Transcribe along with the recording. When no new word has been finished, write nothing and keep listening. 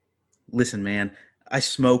Listen, man, I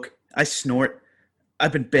smoke, I snort.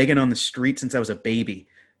 I've been begging on the street since I was a baby.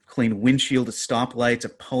 I've cleaned windshield at stoplights,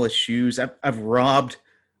 I've polished shoes, I've robbed,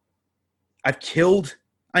 I've killed.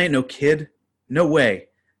 I ain't no kid. No way.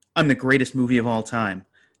 I'm the greatest movie of all time.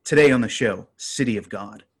 Today on the show, City of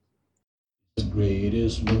God. The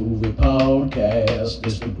greatest movie podcast.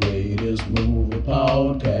 It's the greatest movie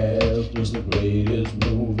podcast. It's the greatest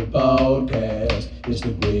movie podcast. It's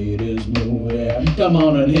the greatest movie. Come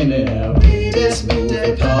on and hear me now. Greatest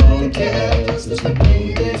movie podcast. It's the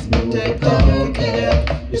greatest movie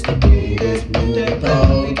podcast. It's the greatest movie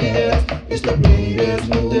podcast. It's the greatest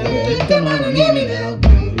movie. Come on and hear me now.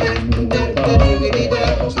 Greatest movie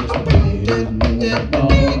podcast. It's the greatest movie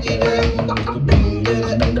podcast. It's the greatest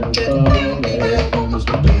movie podcast.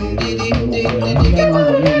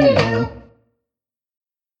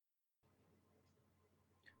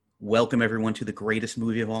 Welcome, everyone, to the greatest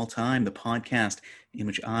movie of all time, the podcast in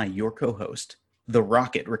which I, your co-host, the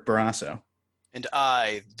Rocket, Rick Barrasso, and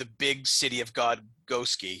I, the big City of God,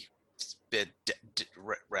 Goski,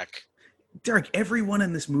 Wreck. Derek, everyone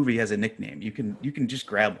in this movie has a nickname. You can just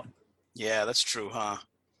grab one. Yeah, that's true, huh?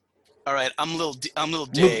 All right, I'm Lil D. Lil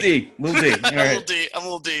D. All right. I'm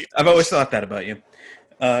Lil D. I've always thought that about you.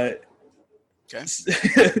 Okay. So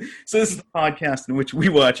this is the podcast in which we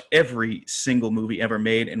watch every single movie ever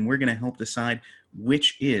made, and we're going to help decide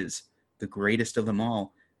which is the greatest of them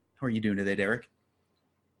all. How are you doing today, Derek?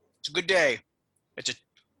 It's a good day. It's a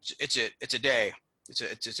day.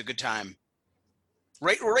 It's a good time.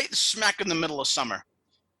 Right smack in the middle of summer.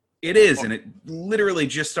 It is, and it literally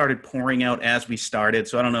just started pouring out as we started,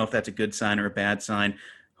 so I don't know if that's a good sign or a bad sign.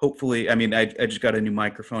 Hopefully, I mean, I just got a new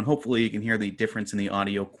microphone. Hopefully you can hear the difference in the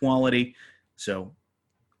audio quality. So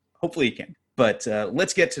hopefully you can. But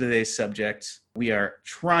let's get to today's subject. We are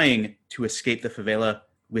trying to escape the favela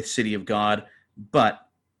with City of God, but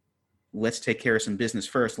let's take care of some business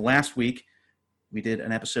first. Last week, we did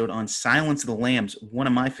an episode on Silence of the Lambs, one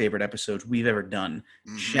of my favorite episodes we've ever done.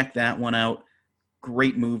 Mm-hmm. Check that one out.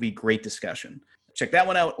 Great movie, great discussion. Check that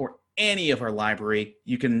one out or any of our library.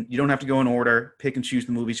 You don't have to go in order, pick and choose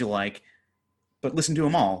the movies you like, but listen to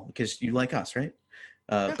them all because you like us, right?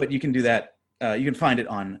 Yeah. But you can do that. You can find it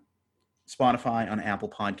on Spotify, on Apple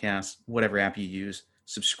Podcasts, whatever app you use.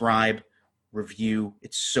 Subscribe, review.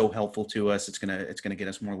 It's so helpful to us. It's gonna get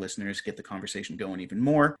us more listeners, get the conversation going even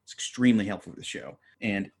more. It's extremely helpful for the show.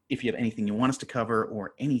 And if you have anything you want us to cover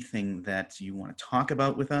or anything that you want to talk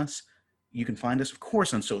about with us, you can find us, of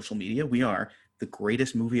course, on social media. We are the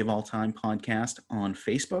Greatest Movie of All Time podcast on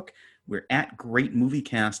Facebook. We're at Great Movie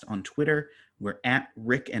Cast on Twitter. We're at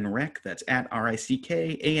Rick and Rec. That's at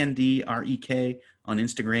RICKANDREK on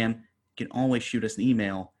Instagram. You can always shoot us an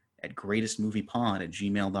email at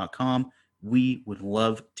greatestmoviepod@gmail.com. We would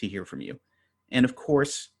love to hear from you. And of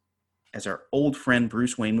course, as our old friend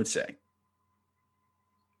Bruce Wayne would say,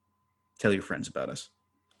 tell your friends about us.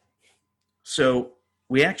 So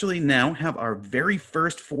we actually now have our very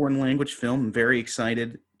first foreign language film. I'm very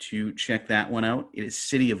excited to check that one out. It is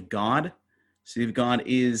City of God. City of God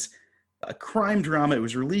is a crime drama. It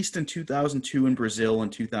was released in 2002 in Brazil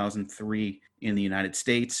and 2003 in the United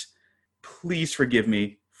States. Please forgive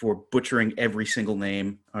me for butchering every single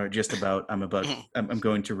name, or just about. I'm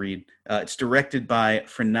going to read. It's directed by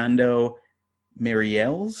Fernando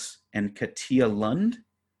Meirelles and Katia Lund.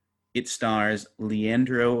 It stars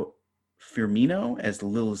Leandro Firmino as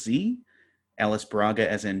Lil Z, Alice Braga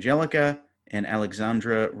as Angelica, and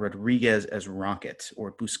Alexandra Rodriguez as Rocket,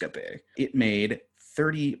 or Buscape. It made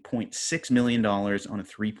 $30.6 million on a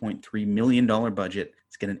 $3.3 million budget.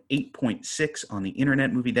 It's got an 8.6 on the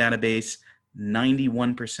Internet Movie Database,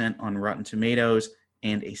 91% on Rotten Tomatoes,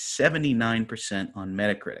 and a 79% on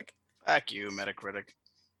Metacritic. Fuck you, Metacritic.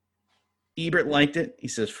 Ebert liked it. He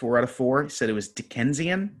says 4 out of 4. He said it was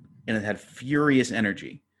Dickensian, and it had furious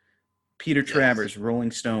energy. Peter Travers,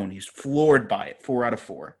 Rolling Stone, he's floored by it, 4 out of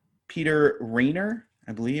 4. Peter Rainier,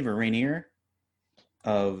 I believe, or Rainier,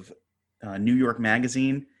 of New York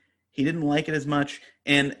Magazine, he didn't like it as much.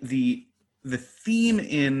 And the theme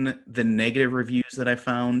in the negative reviews that I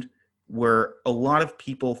found were a lot of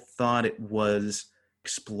people thought it was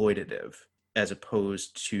exploitative as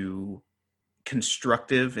opposed to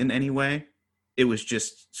constructive in any way. It was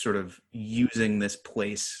just sort of using this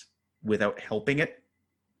place without helping it,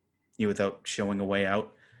 without showing a way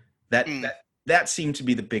out. That seemed to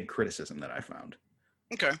be the big criticism that I found.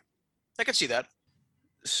 Okay, I can see that.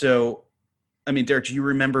 So, I mean, Derek, do you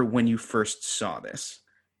remember when you first saw this?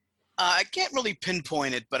 I can't really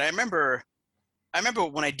pinpoint it, but I remember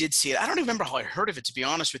when I did see it. I don't even remember how I heard of it, to be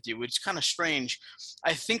honest with you, which is kind of strange.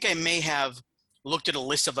 I think I may have looked at a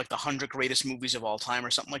list of like the 100 greatest movies of all time or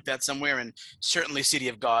something like that somewhere, and certainly City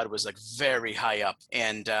of God was like very high up.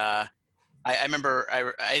 And I remember,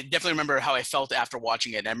 I definitely remember how I felt after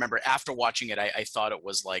watching it. And I remember after watching it, I thought it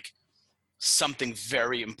was like something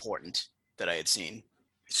very important that I had seen.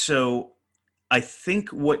 So I think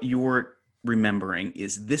what you're remembering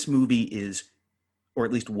is this movie is, or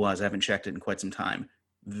at least was, I haven't checked it in quite some time,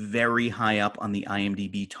 very high up on the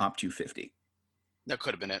IMDb top 250. That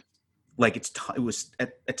could have been it. Like it was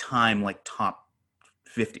at a time like top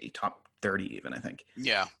 50, top 30 even, I think.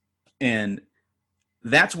 Yeah. And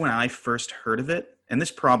that's when I first heard of it. And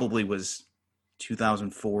this probably was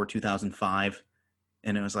 2004, 2005.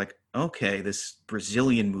 And it was like, okay, this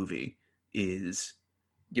Brazilian movie is,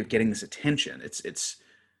 you know, getting this attention. It's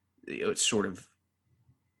you know, it's sort of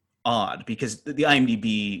odd because the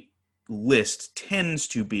IMDb list tends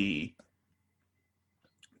to be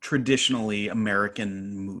traditionally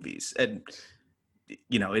American movies. And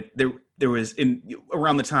you know, there was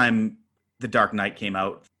around the time The Dark Knight came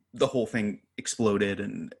out, the whole thing exploded,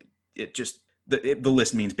 and it just the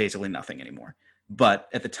list means basically nothing anymore. But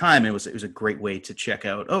at the time, it was a great way to check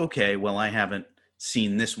out. Oh, okay, well, I haven't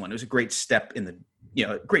seen this one. It was a great step in the, you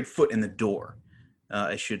know, a great foot in the door,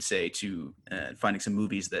 I should say, to finding some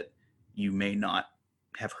movies that you may not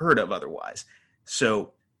have heard of otherwise.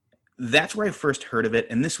 So that's where I first heard of it,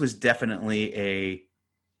 and this was definitely a,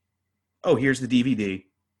 oh, here's the DVD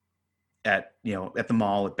at, you know, at the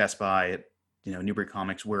mall, at Best Buy, at, you know, Newbury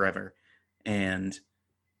Comics, wherever. And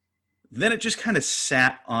then it just kind of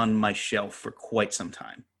sat on my shelf for quite some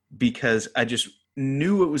time because I just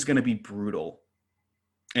knew it was going to be brutal.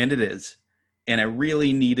 And it is. And I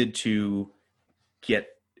really needed to get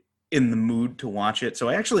in the mood to watch it. So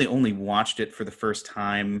I actually only watched it for the first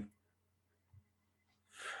time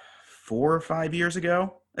 4 or 5 years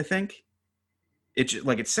ago, I think.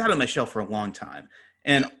 It sat on my shelf for a long time.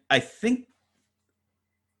 And I think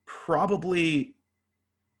probably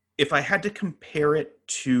if I had to compare it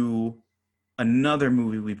to another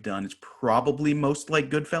movie we've done, it's probably most like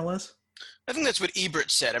Goodfellas. I think that's what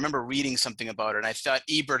Ebert said. I remember reading something about it, and I thought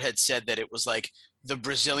Ebert had said that it was like the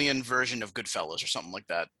Brazilian version of Goodfellas or something like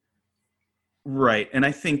that. Right. And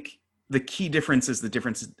I think the key difference is the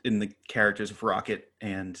difference in the characters of Rocket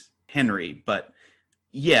and Henry. But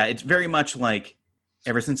yeah, it's very much like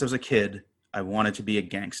ever since I was a kid, I wanted to be a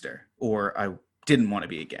gangster, or I didn't want to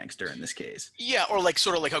be a gangster in this case. Yeah, or like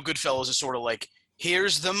sort of like how Goodfellas is sort of like,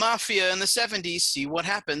 here's the mafia in the 70s, see what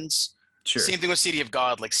happens. Sure. Same thing with City of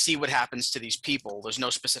God, like see what happens to these people. There's no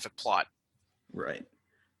specific plot. Right.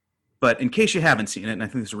 But in case you haven't seen it, and I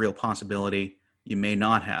think there's a real possibility you may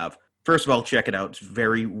not have, first of all, check it out. It's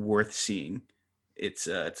very worth seeing. It's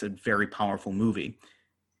a very powerful movie.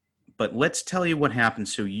 But let's tell you what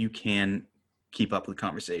happens so you can keep up with the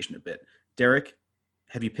conversation a bit. Derek,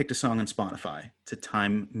 have you picked a song on Spotify to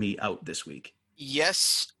time me out this week?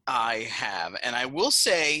 Yes, I have. And I will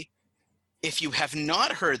say, if you have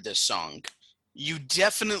not heard this song, you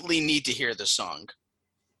definitely need to hear this song.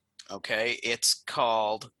 Okay? It's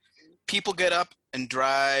called People Get Up and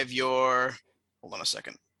Drive Your... Hold on a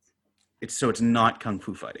second. It's not Kung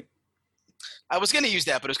Fu Fighting. I was going to use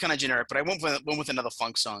that, but it was kind of generic, but I went with another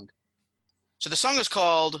funk song. So the song is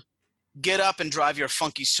called Get Up and Drive Your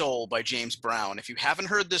Funky Soul by James Brown. If you haven't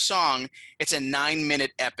heard this song, it's a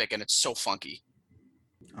 9-minute epic, and it's so funky.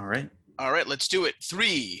 All right. All right, let's do it.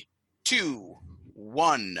 3, 2,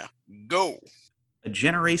 1, go. A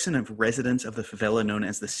generation of residents of the favela known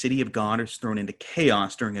as the City of God is thrown into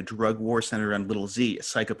chaos during a drug war centered on Little Z, a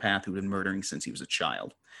psychopath who had been murdering since he was a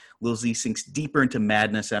child. Little Z sinks deeper into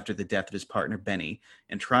madness after the death of his partner Benny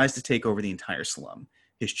and tries to take over the entire slum.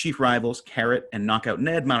 His chief rivals, Carrot and Knockout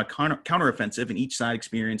Ned, mount a counteroffensive, and each side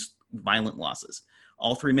experiences violent losses.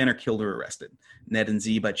 All 3 men are killed or arrested, Ned and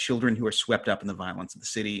Z by children who are swept up in the violence of the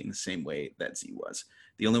city in the same way that Z was.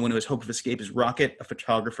 The only one who has hope of escape is Rocket, a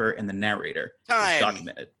photographer, and the narrator. Time.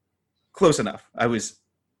 Documented. Close enough. I was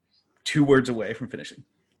 2 words away from finishing.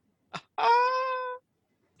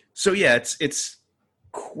 So yeah, it's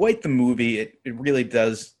quite the movie. It really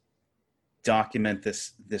does document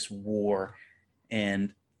this war.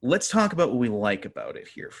 And let's talk about what we like about it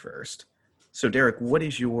here first. So Derek, what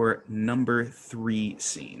is your number 3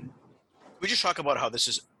 scene? We just talk about how this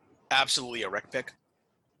is absolutely a rec pick.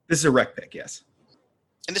 This is a rec pick, yes.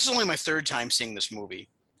 And this is only my 3rd time seeing this movie.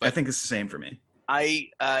 I think it's the same for me. I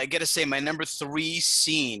gotta say, my number 3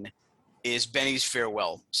 scene is Benny's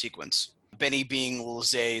farewell sequence. Benny being Lil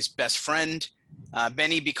Zay's best friend.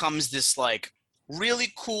 Benny becomes this like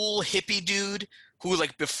really cool hippie dude who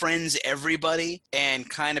like befriends everybody and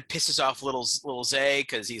kind of pisses off little Zay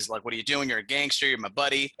because he's like, "What are you doing? You're a gangster. You're my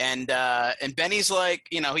buddy." And Benny's like,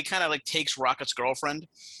 he kind of like takes Rocket's girlfriend,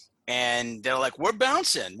 and they're like, "We're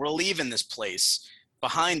bouncing. We're leaving this place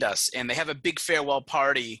behind us." And they have a big farewell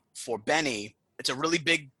party for Benny. It's a really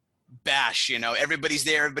big bash. Everybody's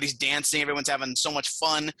there. Everybody's dancing. Everyone's having so much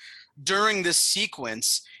fun. During this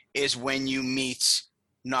sequence is when you meet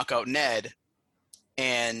Knockout Ned.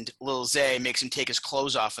 And Lil Zay makes him take his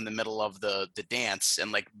clothes off in the middle of the dance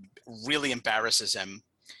and like really embarrasses him.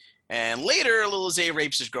 And later, Lil Zay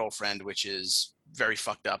rapes his girlfriend, which is very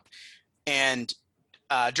fucked up. And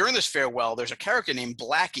during this farewell, there's a character named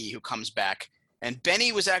Blackie who comes back. And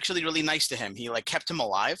Benny was actually really nice to him. He like kept him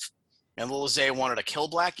alive. And Lil Zay wanted to kill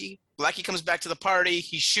Blackie. Blackie comes back to the party.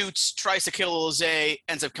 He shoots, tries to kill Lil Zay,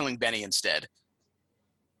 ends up killing Benny instead.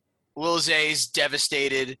 Lil Zay's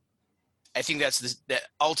devastated. I think that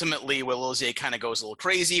ultimately where Lil Zay kind of goes a little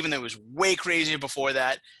crazy, even though it was way crazier before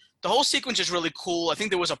that. The whole sequence is really cool. I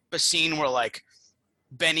think there was a scene where like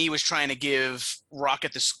Benny was trying to give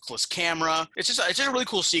Rocket this camera. It's just a really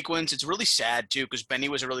cool sequence. It's really sad too because Benny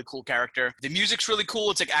was a really cool character. The music's really cool.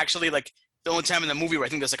 It's like actually like the only time in the movie where I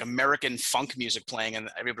think there's like American funk music playing and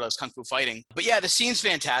everybody else kung fu fighting. But yeah, the scene's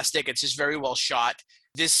fantastic. It's just very well shot.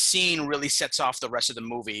 This scene really sets off the rest of the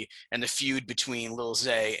movie and the feud between Lil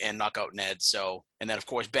Zay and Knockout Ned. And then, of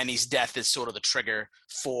course, Benny's death is sort of the trigger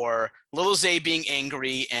for Lil Zay being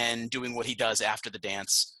angry and doing what he does after the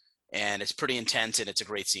dance. And it's pretty intense, and it's a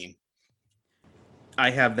great scene. I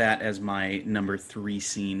have that as my number 3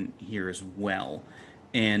 scene here as well.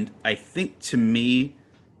 And I think to me,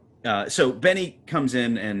 so Benny comes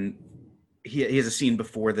in and he has a scene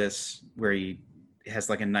before this where he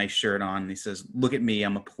has like a nice shirt on and he says, "Look at me,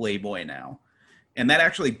 I'm a playboy now." And that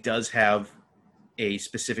actually does have a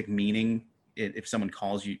specific meaning. If someone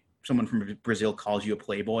from Brazil calls you a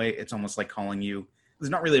playboy, it's almost like calling you,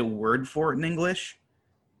 there's not really a word for it in English,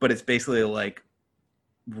 but it's basically like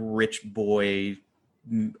rich boy,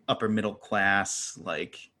 upper middle class,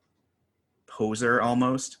 like poser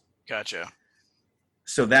almost. Gotcha.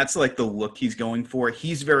 So that's like the look he's going for.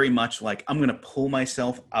 He's very much like, I'm going to pull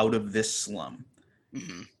myself out of this slum.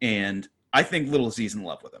 Mm-hmm. And I think Lil Z's in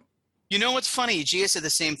love with him. You know what's funny? Gia said the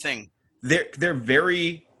same thing. They're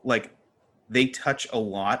very, like, they touch a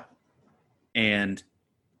lot. And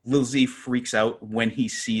Lil Z freaks out when he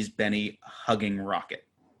sees Benny hugging Rocket.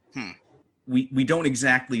 We don't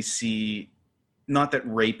exactly see, not that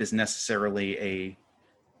rape is necessarily a,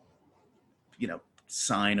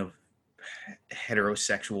 sign of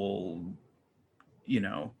heterosexual,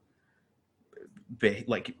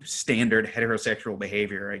 like standard heterosexual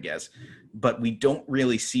behavior, I guess. But we don't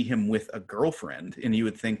really see him with a girlfriend, and you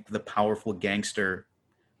would think the powerful gangster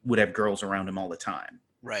would have girls around him all the time.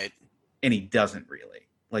 Right. And he doesn't really.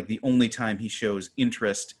 Like, the only time he shows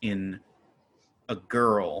interest in a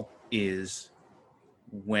girl is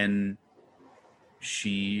when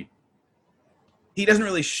he doesn't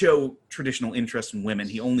really show traditional interest in women.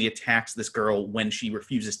 He only attacks this girl when she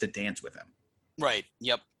refuses to dance with him. Right.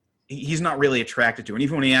 Yep. He's not really attracted to her. And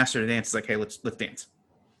even when he asks her to dance, it's like, hey, let's dance.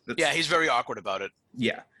 Yeah, he's very awkward about it.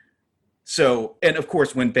 Yeah. So, and of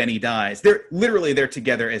course, when Benny dies, they're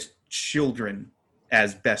together as children,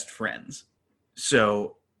 as best friends.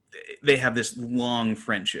 So they have this long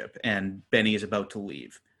friendship, and Benny is about to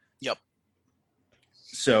leave. Yep.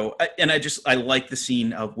 So, and I like the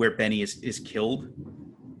scene of where Benny is killed,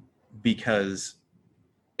 because,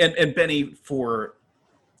 and Benny, for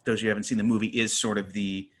those of you who haven't seen the movie, is sort of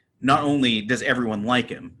not only does everyone like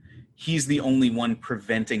him, he's the only one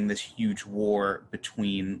preventing this huge war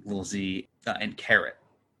between Lil Z and Carrot.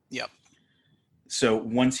 Yep. So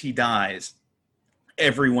once he dies,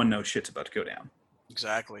 everyone knows shit's about to go down.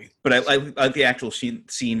 Exactly. But I like the actual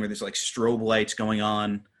scene where there's like strobe lights going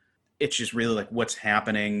on. It's just really like, what's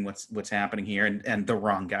happening? What's happening here? And the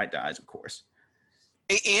wrong guy dies, of course.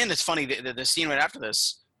 And it's funny, the scene right after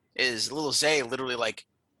this is Lil Zay literally like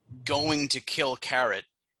going to kill Carrot,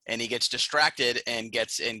 and he gets distracted and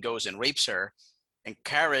goes and rapes her, and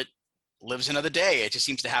Carrot lives another day. It just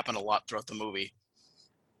seems to happen a lot throughout the movie.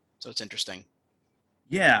 So it's interesting.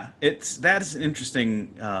 Yeah, that is an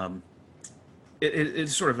interesting.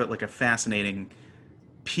 It's sort of like a fascinating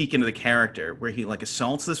peek into the character where he like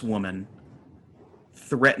assaults this woman,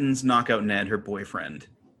 threatens Knockout Ned, her boyfriend,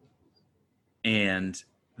 and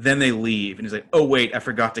then they leave, and he's like, "Oh wait, I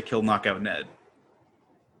forgot to kill Knockout Ned.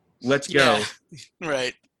 Let's go." Yeah,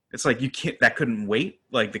 right. It's like, you can't. That couldn't wait.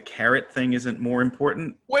 Like, the Carrot thing isn't more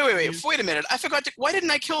important. Wait a minute. I forgot to. Why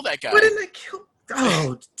didn't I kill that guy? Why didn't I kill?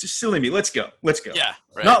 Oh, just silly me. Let's go. Yeah.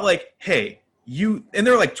 Right. Not like, hey, and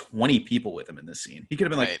there are like 20 people with him in this scene. He could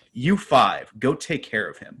have been Right. like, you 5, go take care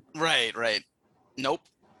of him. Right. Nope.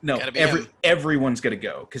 No, Gotta be him. everyone's going to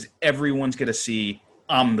go because everyone's going to see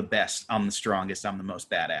I'm the best, I'm the strongest, I'm the most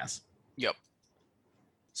badass. Yep.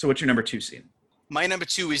 So what's your number 2 scene? My number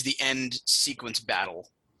 2 is the end sequence battle.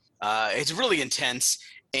 It's really intense,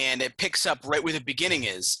 and it picks up right where the beginning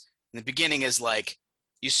is. And the beginning is like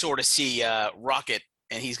you sort of see Rocket,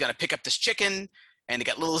 and he's going to pick up this chicken, and you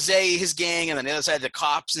got Lil Zay, his gang, and then the other side, the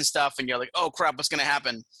cops and stuff, and you're like, oh, crap, what's going to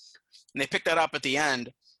happen? And they pick that up at the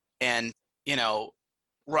end, and, you know,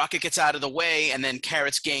 Rocket gets out of the way, and then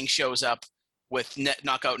Carrot's gang shows up with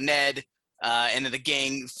Knockout Ned, and then the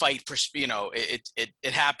gang fight, you know,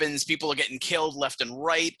 it happens. People are getting killed left and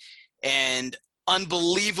right, and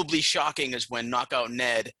unbelievably shocking is when Knockout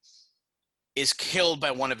Ned is killed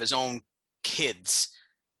by one of his own kids,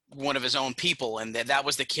 one of his own people, and that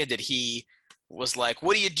was the kid that he was like,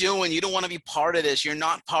 what are you doing? You don't want to be part of this. You're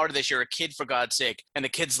not part of this. You're a kid, for God's sake. And the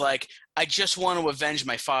kid's like, I just want to avenge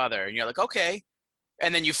my father. And you're like, okay.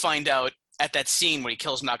 And then you find out at that scene when he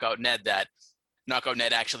kills Knockout Ned that Knockout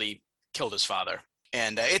Ned actually killed his father.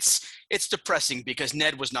 And it's depressing because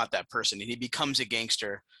Ned was not that person. And he becomes a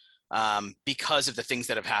gangster because of the things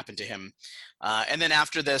that have happened to him. And then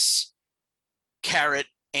after this, Carrot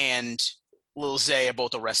and Lil Zay are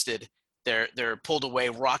both arrested. They're pulled away.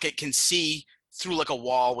 Rocket can see through like a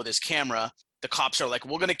wall with his camera. The cops are like,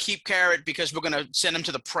 we're going to keep Carrot because we're going to send him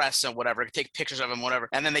to the press and whatever, take pictures of him, whatever.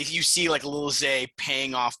 And then you see like Lil Zay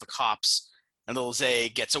paying off the cops, and Lil Zay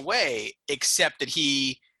gets away, except that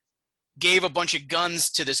he gave a bunch of guns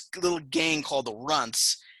to this little gang called the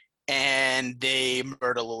Runts, and they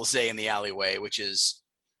murder Lil Zay in the alleyway, which is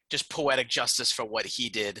just poetic justice for what he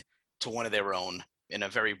did to one of their own in a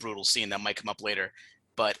very brutal scene that might come up later.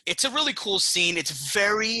 But it's a really cool scene. It's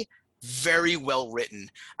very, very well written.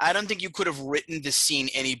 I don't think you could have written this scene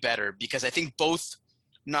any better because I think both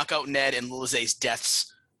Knockout Ned and Lil Zay's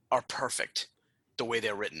deaths are perfect the way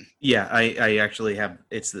they're written. Yeah, I actually have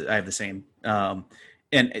I have the same. And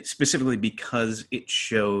it's specifically because it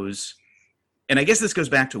shows, and I guess this goes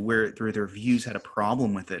back to where the reviews had a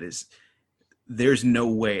problem with it, is there's no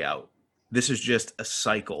way out. This is just a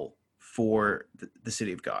cycle for the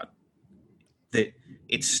City of God. That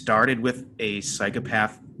it started with a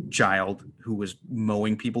psychopath child who was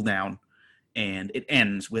mowing people down, and it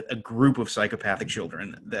ends with a group of psychopathic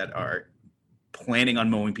children that are planning on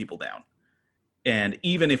mowing people down. And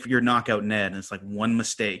even if you're Knockout Ned, and it's like one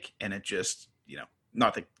mistake, and it just, you know,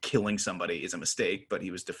 not that killing somebody is a mistake, but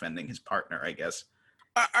he was defending his partner, I guess.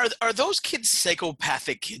 Are those kids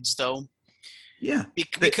psychopathic kids though? Yeah,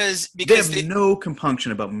 because they have no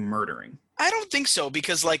compunction about murdering. I don't think so,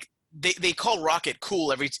 because like they call Rocket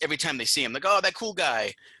cool every time they see him. Like, oh, that cool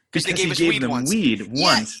guy. Because they gave us weed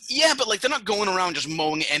once. Yeah, but like they're not going around just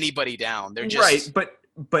mowing anybody down. They're just right.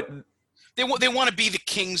 But they want to be the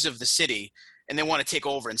kings of the city, and they want to take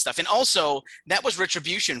over and stuff. And also, that was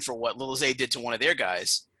retribution for what Lil Zay did to one of their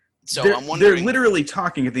guys. So I'm wondering. They're literally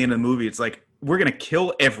talking at the end of the movie. It's like, we're gonna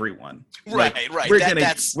kill everyone. Right. We're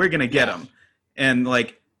gonna get them. And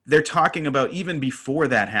like they're talking about, even before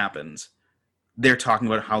that happens, they're talking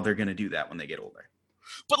about how they're gonna do that when they get older.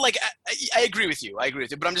 But like I agree with you.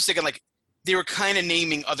 But I'm just thinking like they were kind of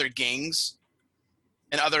naming other gangs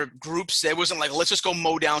and other groups. It wasn't like, let's just go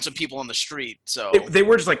mow down some people on the street. So they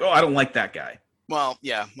were just like, oh, I don't like that guy. Well,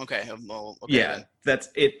 yeah, okay. Well, okay yeah, then. That's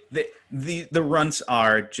it. The Runts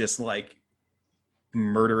are just like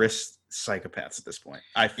murderous psychopaths at this point,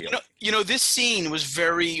 I feel. You know, this scene was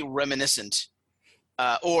very reminiscent,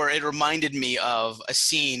 or it reminded me of a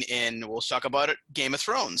scene in, we'll talk about it, Game of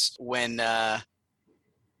Thrones, when a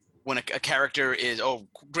character is,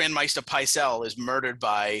 Grand Maester Pycelle is murdered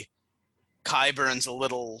by Qyburn's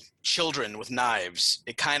little children with knives.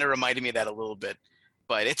 It kind of reminded me of that a little bit.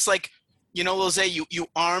 But it's like, you know, Lil Zay, you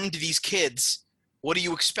armed these kids. What do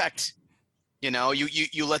you expect? You know,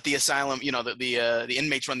 you let the asylum, you know, the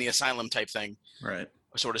inmates run the asylum type thing, right,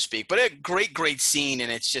 so to speak. But a great scene,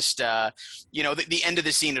 and it's just, you know, the end of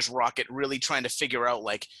the scene is Rocket really trying to figure out,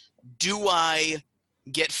 like, do I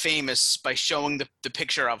get famous by showing the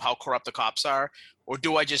picture of how corrupt the cops are, or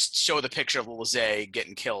do I just show the picture of Lil Zay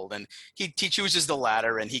getting killed? And he chooses the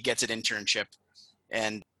latter, and he gets an internship.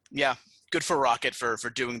 And yeah, good for Rocket for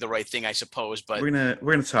doing the right thing, I suppose. But we're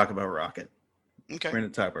gonna talk about Rocket. Okay. We're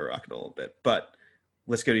going to talk about Rocket a little bit, but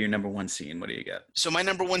let's go to your number one scene. What do you got? So my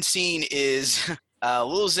number one scene is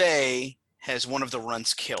Lil Zay has one of the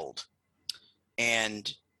Runts killed.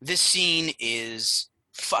 And this scene is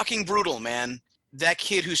fucking brutal, man. That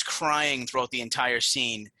kid who's crying throughout the entire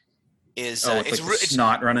scene is Oh, it's like the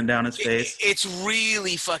snot running down his face. it's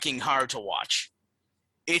really fucking hard to watch.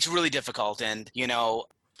 It's really difficult, and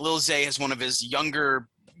Lil Zay has one of his younger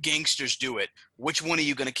gangsters do it. Which one are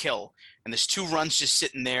you gonna kill? And there's two runts just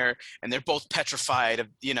sitting there, and they're both petrified of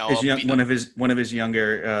One of his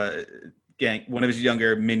younger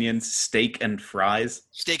minions, Steak and Fries.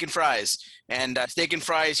 Steak and Fries. And Steak and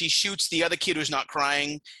Fries, he shoots the other kid who's not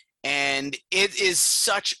crying. And it is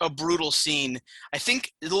such a brutal scene. I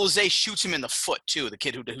think Lil Zay shoots him in the foot, too, the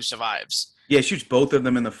kid who survives. Yeah, he shoots both of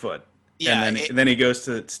them in the foot. Yeah, and then he goes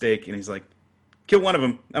to Steak, and he's like, kill one of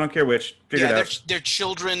them. I don't care which. Figure it out. They're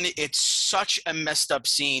children. It's such a messed up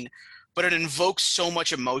scene, but it invokes so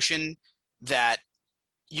much emotion that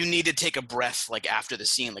you need to take a breath after the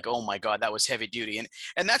scene. Oh, my God, that was heavy duty.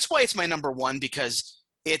 And that's why it's my number one, because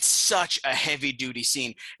it's such a heavy-duty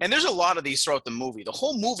scene. And there's a lot of these throughout the movie. The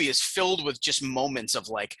whole movie is filled with just moments of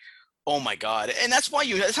oh my God. And that's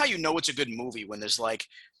how you know it's a good movie, when there's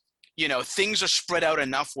things are spread out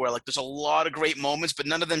enough where there's a lot of great moments, but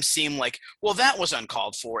none of them seem well, that was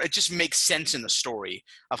uncalled for. It just makes sense in the story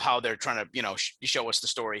of how they're trying to, show us the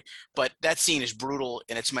story. But that scene is brutal,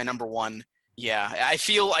 and it's my number one. Yeah, I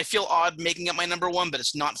feel odd making it my number one, but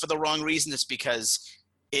it's not for the wrong reason. It's because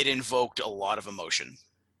it invoked a lot of emotion.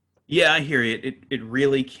 Yeah, I hear you. It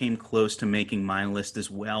really came close to making my list as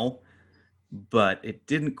well, but it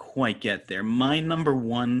didn't quite get there. My number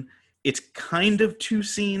one, it's kind of two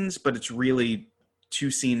scenes, but it's really two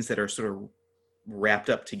scenes that are sort of wrapped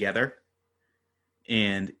up together.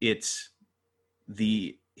 And it's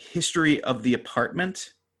the history of the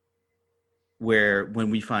apartment,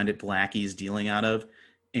 when we find it Blackie's dealing out of,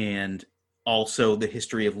 and also the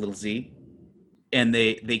history of Lil Z. And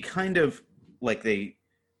they kind of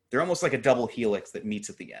they're almost like a double helix that meets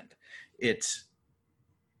at the end. It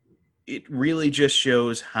really just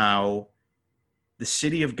shows how the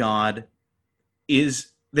city of God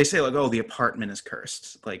is, they say oh, the apartment is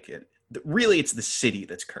cursed. Really it's the city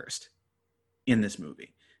that's cursed in this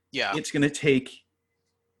movie. Yeah. It's going to take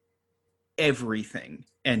everything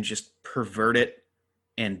and just pervert it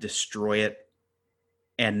and destroy it,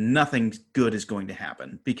 and nothing good is going to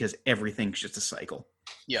happen because everything's just a cycle.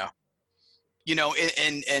 Yeah.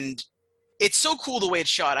 And it's so cool the way it's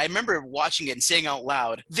shot. I remember watching it and saying out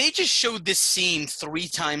loud, they just showed this scene 3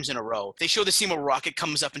 times in a row. They showed the scene where Rocket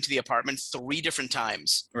comes up into the apartment 3 different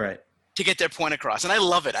times. Right. To get their point across. And I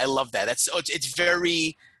love it. I love that. It's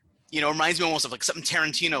very, reminds me almost of something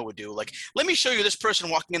Tarantino would do. Let me show you this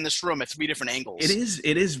person walking in this room at 3 different angles.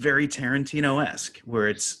 It is very Tarantino-esque, where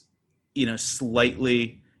it's,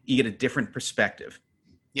 slightly, you get a different perspective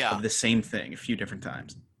of the same thing a few different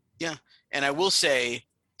times. Yeah. And I will say,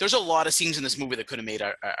 there's a lot of scenes in this movie that could have made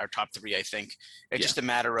our top 3, I think. It's just a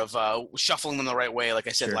matter of shuffling them the right way, like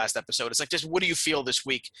I said last episode. It's just, what do you feel this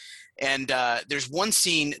week? And there's one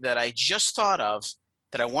scene that I just thought of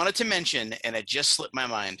that I wanted to mention, and it just slipped my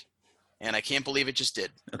mind. And I can't believe it just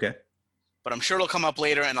did. Okay. But I'm sure it'll come up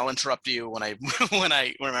later, and I'll interrupt you when I when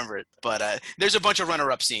I remember it. But there's a bunch of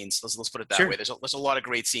runner-up scenes. Let's put it that way. There's a lot of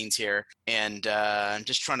great scenes here, and I'm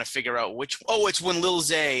just trying to figure out which. Oh, it's when Lil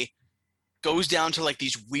Zay goes down to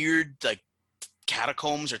these weird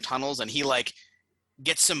catacombs or tunnels, and he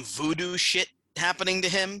gets some voodoo shit happening to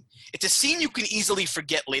him. It's a scene you can easily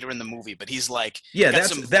forget later in the movie, but he's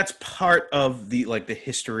that's part of the the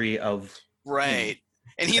history of right.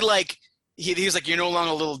 And he was you're no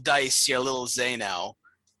longer Little Dice, you're Lil Zay now.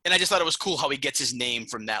 And I just thought it was cool how he gets his name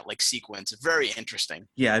from that sequence. Very interesting.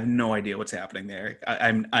 Yeah, I have no idea what's happening there.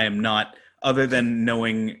 I am not, other than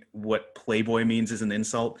knowing what Playboy means as an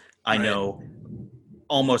insult, I know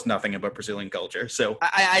almost nothing about Brazilian culture. So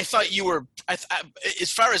I thought you were,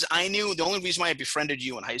 as far as I knew, the only reason why I befriended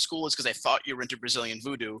you in high school is because I thought you were into Brazilian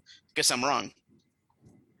voodoo. Guess I'm wrong.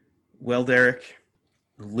 Well, Derek,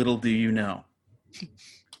 little do you know.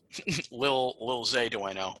 Lil Zay, do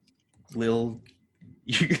I know? Lil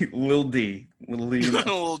D. Little D. You know.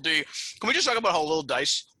 Lil D. Can we just talk about how Lil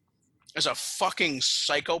Dice is a fucking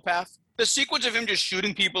psychopath? The sequence of him just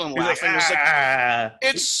shooting people and laughing is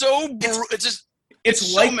it's so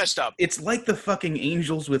it's so messed up. It's like the fucking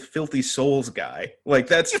Angels with Filthy Souls guy.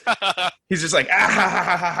 That's he's just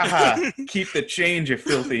keep the change, you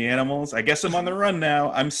filthy animals. I guess I'm on the run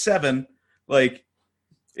now. I'm 7. That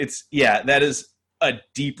is a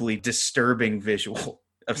deeply disturbing visual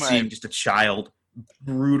of seeing just a child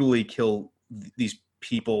brutally kill these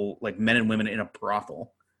people, men and women, in a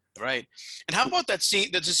brothel. Right. And how about that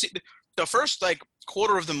scene? The first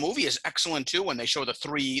quarter of the movie is excellent too, when they show the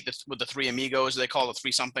 3 amigos. They call the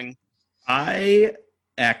 3 something. This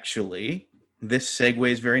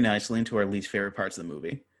segues very nicely into our least favorite parts of the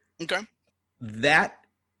movie. Okay. That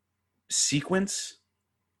sequence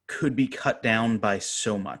could be cut down by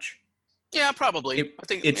so much. Yeah, probably. I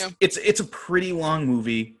think it's a pretty long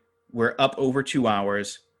movie. We're up over 2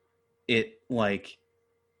 hours. It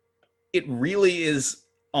really is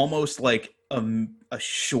almost like a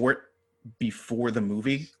short before the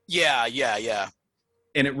movie. Yeah.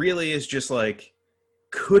 And it really is just like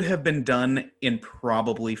could have been done in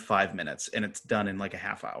probably 5 minutes, and it's done in like a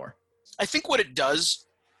half hour. I think what it does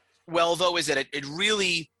well, though, is that it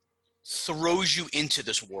really throws you into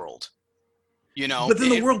this world. You know, but then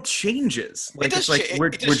the world changes. Like it's like we're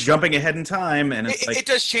jumping ahead in time, and it's like it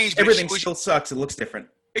does change. Everything still sucks. It looks different.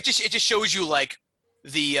 It just shows you like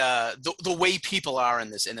the way people are in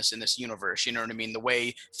this universe. You know what I mean? The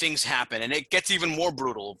way things happen, and it gets even more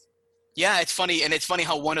brutal. Yeah, it's funny, and it's funny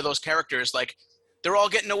how one of those characters, like, they're all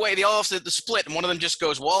getting away. They all have to split, and one of them just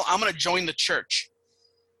goes, "Well, I'm going to join the church,"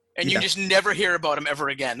 and you just never hear about him ever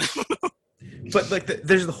again. But like,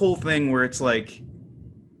 there's the whole thing where it's like,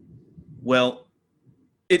 well,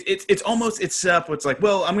 it's almost it's set up. It's like,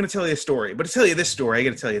 well, I'm going to tell you a story, but to tell you this story, I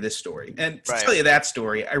got to tell you this story, and to tell you that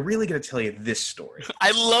story, I really got to tell you this story.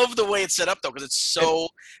 I love the way it's set up though, because it's so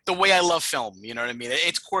the way I love film. You know what I mean?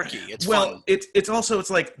 It's quirky. It's fun. It's also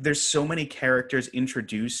it's like there's so many characters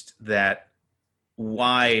introduced that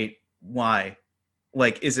why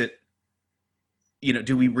like is it, you know,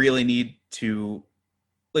 do we really need to,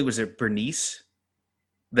 like, was it Bernice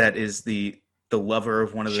that is the lover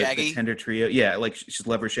of one of the tender trio? Yeah, like she's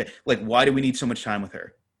lover Shaggy. Like, why do we need so much time with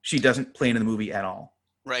her? She doesn't play in the movie at all.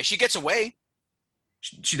 Right, she gets away.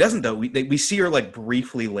 She doesn't though. We see her like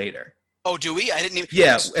briefly later. Oh, do we? I didn't even.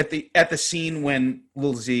 Yeah, at the scene when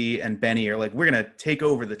Lil Z and Benny are like, we're gonna take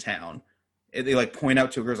over the town. They like point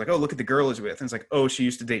out to her, like, oh, look at the girl is with, and it's like, oh, she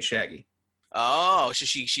used to date Shaggy. Oh, so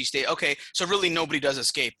she stayed. Okay, so really nobody does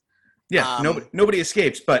escape. Yeah, nobody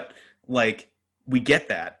escapes, but like we get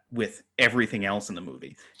that with everything else in the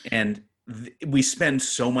movie, and we spend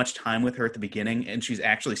so much time with her at the beginning, and she's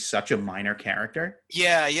actually such a minor character.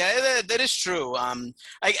 Yeah, that is true.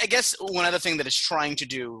 I guess one other thing that it's trying to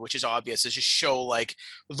do, which is obvious, is just show like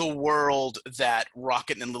the world that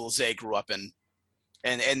Rocket and Lil Zay grew up in.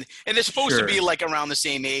 And they're supposed to be like around the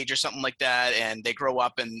same age or something like that, and they grow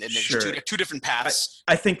up and there's two different paths.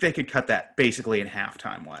 I think they could cut that basically in half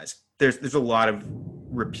time wise. There's a lot of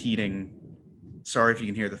repeating. Sorry if you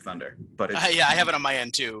can hear the thunder, but it's, yeah, I have it on my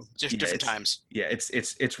end too, just different times. Yeah,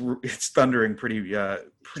 it's thundering pretty heavily.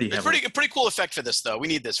 It's pretty cool effect for this though. We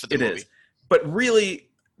need this for the movie. It is, but really,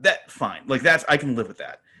 that fine. Like that's I can live with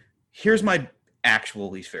that. Here's my actual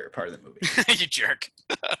least favorite part of the movie. You jerk.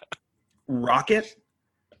 Rocket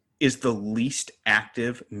is the least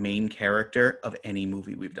active main character of any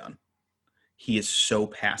movie we've done. He is so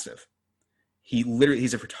passive.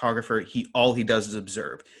 He's a photographer. All he does is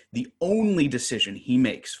observe. The only decision he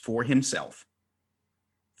makes for himself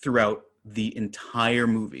throughout the entire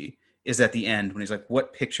movie is at the end when he's like,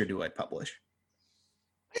 what picture do I publish?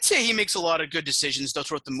 I'd say he makes a lot of good decisions though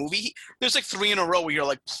throughout the movie. There's like 3 in a row where you're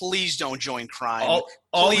like, please don't join crime.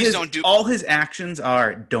 All his actions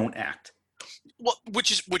are don't act. Well,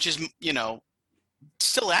 which is you know,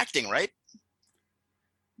 still acting, right?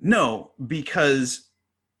 No, because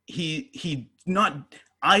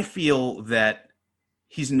I feel that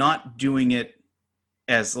he's not doing it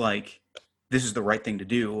as like this is the right thing to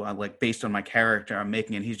do. Like based on my character, I'm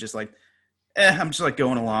making it. He's just like, I'm just like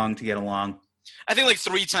going along to get along. I think like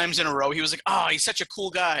 3 times in a row he was like, oh, he's such a cool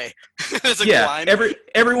guy. It's yeah, line.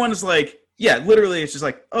 Everyone's like, yeah, literally, it's just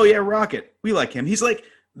like, oh yeah, Rocket, we like him. He's like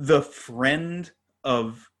the friend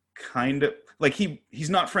of kind of like he's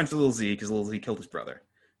not friends with Lil Z because Lil Z killed his brother,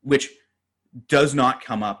 which does not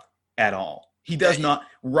come up at all. He does not.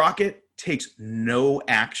 Rocket takes no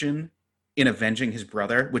action in avenging his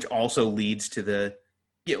brother, which also leads to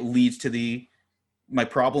my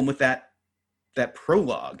problem with that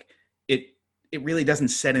prologue. It really doesn't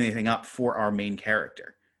set anything up for our main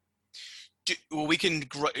character. Well, we can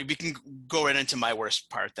go right into my worst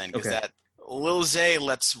part then, because that Lil Zay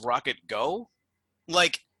lets Rocket go.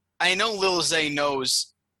 Like, I know Lil Zay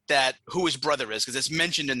knows that who his brother is because it's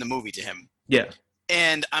mentioned in the movie to him. Yeah.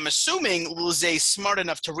 And I'm assuming Lil Zay's smart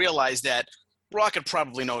enough to realize that Rocket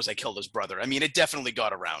probably knows I killed his brother. I mean, it definitely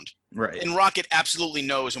got around. Right. And Rocket absolutely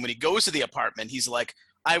knows. And when he goes to the apartment, he's like,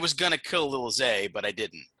 I was going to kill Lil Zay, but I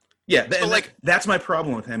didn't. Yeah, that's my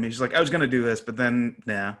problem with him. He's like, I was going to do this, but then,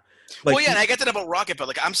 nah. Like, well, yeah, and I get that about Rocket, but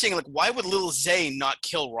like I'm saying, like, why would Lil Zay not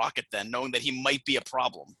kill Rocket then, knowing that he might be a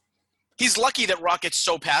problem? He's lucky that Rocket's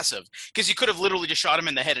so passive, because he could have literally just shot him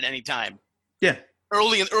in the head at any time. Yeah.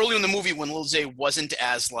 Early in the movie when Lil Zay wasn't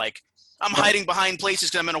as like, I'm hiding behind places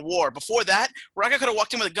because I'm in a war. Before that, Rocket could have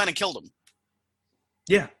walked in with a gun and killed him.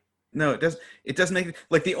 Yeah. No, it does. It doesn't make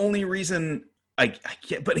like the only reason I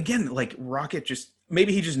can't. But again, like Rocket just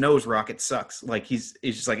maybe he just knows Rocket sucks. Like he's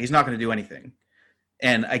just like he's not going to do anything.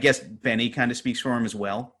 And I guess Benny kind of speaks for him as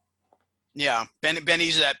well. Yeah,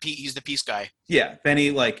 Benny's he's the peace guy. Yeah,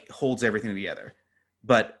 Benny like holds everything together.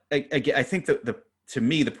 But I think that the to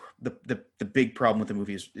me the big problem with the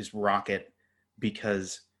movie is Rocket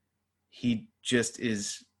because he just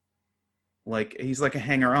is like he's like a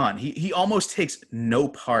hanger on. He almost takes no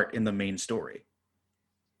part in the main story.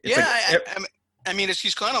 It's Yeah, like I mean,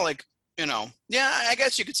 he's kind of like, yeah, I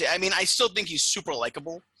guess you could say. I mean, I still think he's super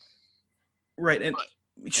likable. right, and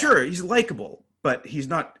But, sure, he's likable, but he's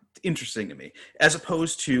not interesting to me. As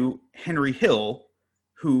opposed to Henry Hill,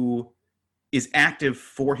 who is active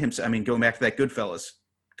for himself. I mean, going back to that Goodfellas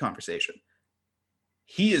conversation,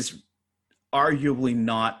 he is arguably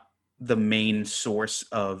not the main source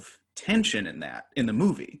of tension in the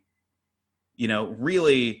movie.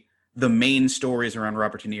 Really the main story is around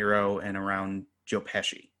Robert De Niro and around Joe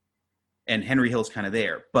Pesci. And Henry Hill's kind of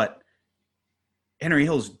there, but Henry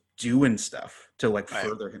Hill's doing stuff to like Right.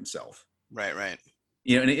 further himself. Right, right.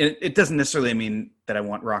 And it doesn't necessarily mean that I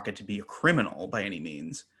want Rocket to be a criminal by any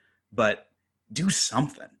means, but do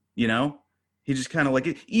something, He just kind of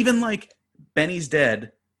like, even like Benny's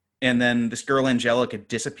dead, and then this girl Angelica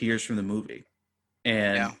disappears from the movie.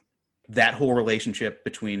 And that whole relationship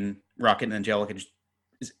between Rocket and Angelica just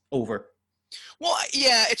is over. Well,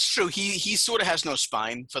 yeah, it's true. He sort of has no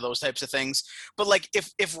spine for those types of things. But like,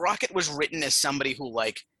 if Rocket was written as somebody who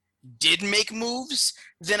like did make moves,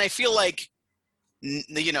 then I feel like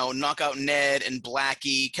Knockout Ned and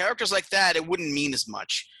Blackie, characters like that, it wouldn't mean as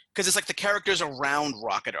much because it's like the characters around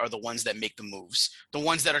Rocket are the ones that make the moves, the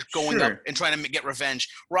ones that are going up and trying to get revenge.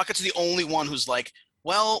 Rocket's the only one who's like,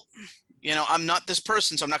 well, I'm not this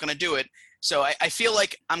person, so I'm not going to do it. So I feel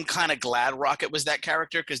like I'm kind of glad Rocket was that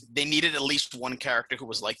character because they needed at least one character who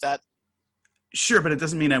was like that. Sure, but it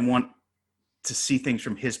doesn't mean I want to see things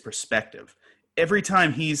from his perspective. Every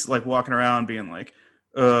time he's like walking around being like,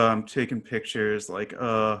 I'm taking pictures, like,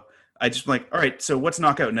 I just like, all right, so what's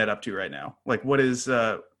Knockout Ned up to right now? Like, what is,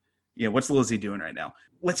 what's Lizzie doing right now?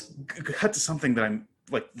 Let's cut to something that I'm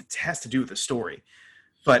like, it has to do with the story.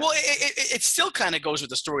 But well, it still kind of goes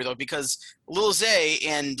with the story though, because Lil Zay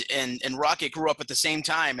and Rocket grew up at the same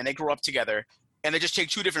time, and they grew up together, and they just take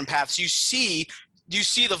two different paths. You see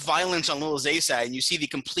the violence on Lil Zay's side, and you see the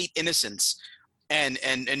complete innocence and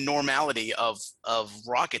normality of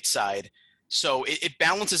Rocket's side. So it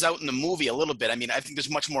balances out in the movie a little bit. I mean, I think there's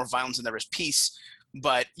much more violence than there is peace,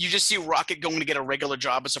 but you just see Rocket going to get a regular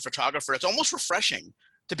job as a photographer. It's almost refreshing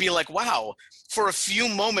to be like, wow, for a few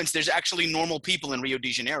moments, there's actually normal people in Rio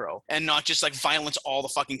de Janeiro and not just like violence all the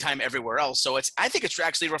fucking time everywhere else. So I think it's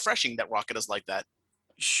actually refreshing that Rocket is like that.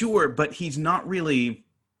 Sure, but he's not really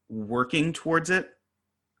working towards it.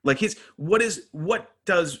 Like what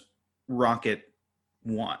does Rocket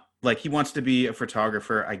want? Like he wants to be a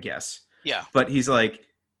photographer, I guess. Yeah. But he's like,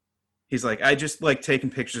 I just like taking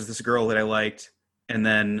pictures of this girl that I liked, and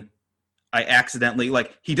then I accidentally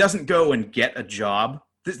like he doesn't go and get a job.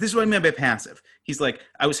 This is what I meant by passive. He's like,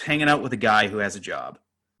 I was hanging out with a guy who has a job.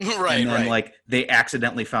 Right, and then, right. like, they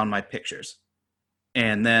accidentally found my pictures.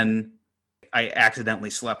 And then I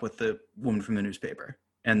accidentally slept with the woman from the newspaper.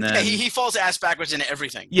 And then... Yeah, he falls ass backwards into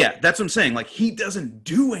everything. Yeah, that's what I'm saying. Like, he doesn't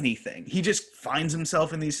do anything. He just finds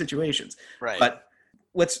himself in these situations. Right. But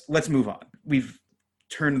let's move on. We've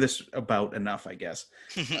turned this about enough, I guess.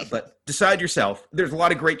 But decide yourself. There's a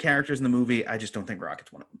lot of great characters in the movie. I just don't think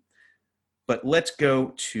Rocket's one of them. But let's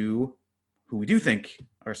go to who we do think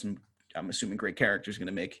are some, I'm assuming, great characters going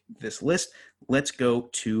to make this list. Let's go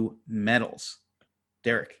to medals.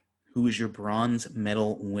 Derek, who is your bronze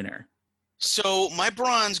medal winner? So my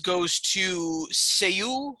bronze goes to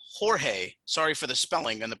Seul Jorge. Sorry for the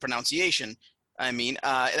spelling and the pronunciation. I mean,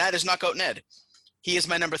 that is Knockout Ned. He is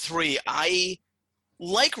my number 3. I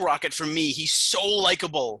like Rocket. For me, he's so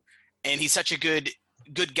likable, and he's such a good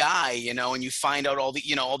guy, and you find out all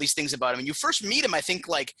these things about him. And you first meet him, I think,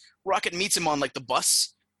 like Rocket meets him on like the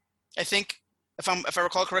bus. I think if I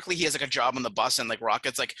recall correctly, he has like a job on the bus, and like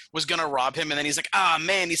Rocket's like was gonna rob him, and then he's like,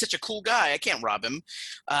 man, he's such a cool guy, I can't rob him.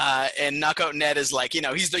 And Knockout Ned is like,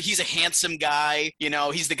 he's a handsome guy,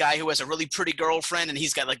 he's the guy who has a really pretty girlfriend, and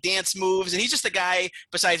he's got like dance moves, and he's just the guy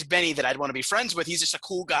besides Benny that I'd want to be friends with. He's just a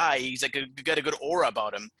cool guy. He's like got a good aura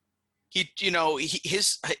about him.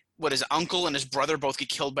 His uncle and his brother both get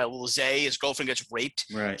killed by Lil Zay. His girlfriend gets raped.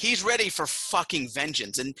 Right. He's ready for fucking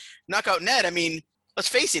vengeance. And Knockout Ned, I mean, let's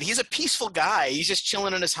face it, he's a peaceful guy. He's just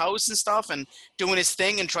chilling in his house and stuff and doing his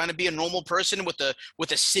thing and trying to be a normal person with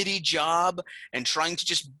a city job and trying to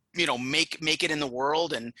just, make it in the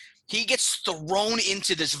world. And he gets thrown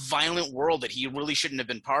into this violent world that he really shouldn't have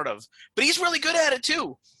been part of. But he's really good at it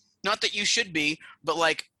too. Not that you should be, but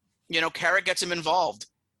like, Carrot gets him involved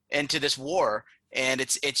into this war, and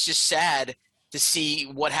it's just sad to see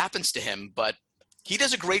what happens to him. But he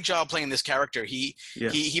does a great job playing this character. He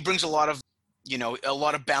brings a lot of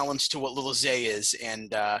balance to what Little Zay is,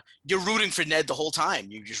 and you're rooting for Ned the whole time.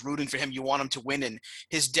 You're just rooting for him. You want him to win, and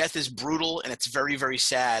his death is brutal, and it's very, very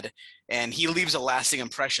sad, and he leaves a lasting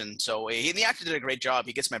impression. So the actor did a great job.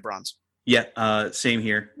 He gets my bronze. Yeah, same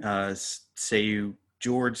here. Say you,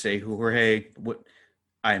 George, say Jorge. What?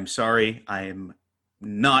 I am sorry. I am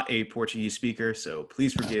not a Portuguese speaker, so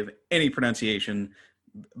please forgive any pronunciation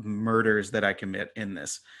murders that I commit in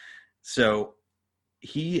this. So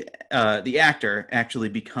he, the actor, actually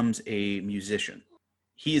becomes a musician.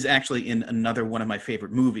 He is actually in another one of my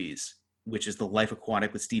favorite movies, which is The Life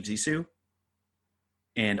Aquatic with Steve Zissou.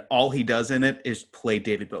 And all he does in it is play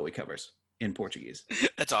David Bowie covers in Portuguese.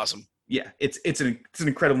 That's awesome. Yeah, it's an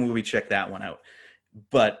incredible movie. Check that one out.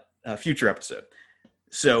 But future episode.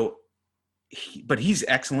 So, but he's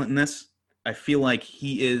excellent in this. I feel like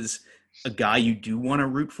he is a guy you do want to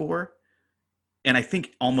root for. And I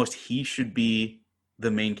think almost he should be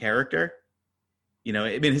the main character.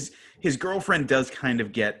 I mean, his girlfriend does kind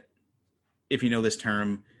of get, if you know this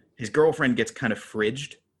term, his girlfriend gets kind of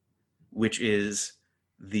fridged, which is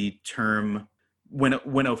the term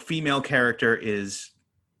when a female character is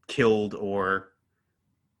killed or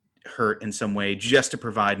hurt in some way just to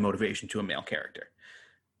provide motivation to a male character.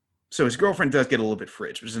 So his girlfriend does get a little bit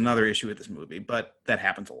fridged, which is another issue with this movie, but that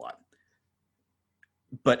happens a lot.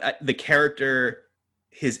 But the character,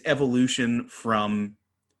 his evolution from,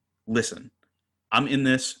 listen, I'm in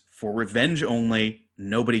this for revenge only,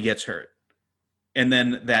 nobody gets hurt. And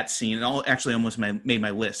then that scene, actually almost made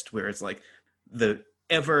my list, where it's like the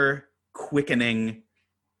ever-quickening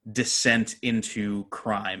descent into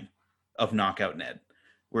crime of Knockout Ned,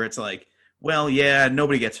 where it's like, well, yeah,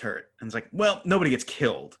 nobody gets hurt. And it's like, well, nobody gets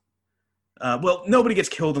killed. Well, nobody gets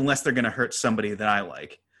killed unless they're going to hurt somebody that I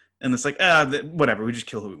like. And it's like, whatever, we just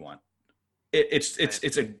kill who we want.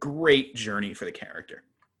 It's a great journey for the character.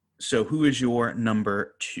 So who is your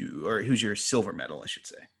number 2, or who's your silver medal, I should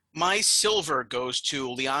say? My silver goes to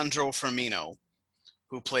Leandro Firmino,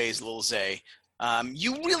 who plays Lil Zay.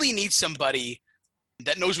 You really need somebody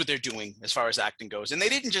that knows what they're doing as far as acting goes. And they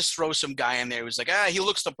didn't just throw some guy in there who's like, he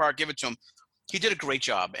looks the part, give it to him. He did a great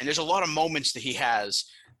job. And there's a lot of moments that he has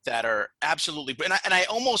that are absolutely, and I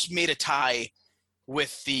almost made a tie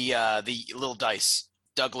with the Lil Dice,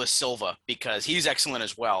 Douglas Silva, because he's excellent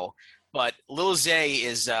as well. But Lil Zay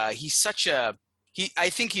is I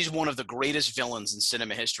think he's one of the greatest villains in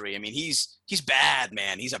cinema history. I mean, he's bad,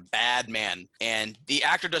 man. He's a bad man, and the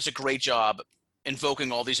actor does a great job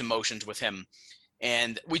invoking all these emotions with him.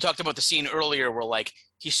 And we talked about the scene earlier where, like,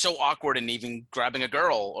 he's so awkward and even grabbing a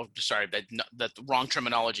girl. Oh, sorry, that wrong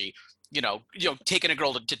terminology. Taking a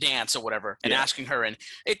girl to dance or whatever and asking her, and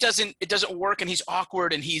it doesn't work, and he's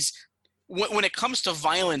awkward, and when it comes to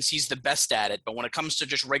violence, he's the best at it. But when it comes to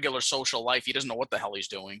just regular social life, he doesn't know what the hell he's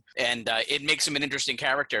doing, and it makes him an interesting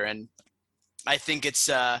character. And I think it's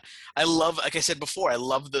I love, like I said before, I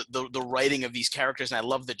love the writing of these characters, and I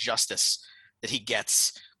love the justice that he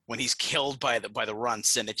gets when he's killed by the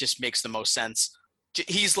runts, and it just makes the most sense.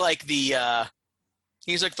 He's like the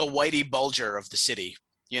Whitey Bulger of the city.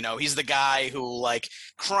 He's the guy who, like,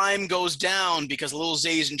 crime goes down because Lil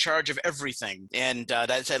Zay's in charge of everything. And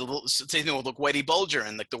that's a little same thing with Whitey Bulger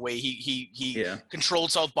and, like, the way he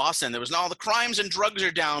controlled South Boston. There was all the crimes and drugs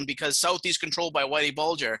are down because Southeast controlled by Whitey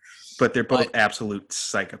Bulger. But they're both absolute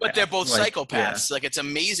psychopaths. But they're both psychopaths. Yeah. Like, it's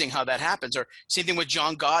amazing how that happens. Or same thing with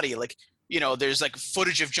John Gotti. Like, there's like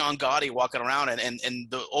footage of John Gotti walking around, and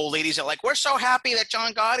the old ladies are like, we're so happy that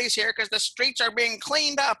John Gotti's here because the streets are being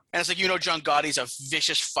cleaned up. And it's like, John Gotti's a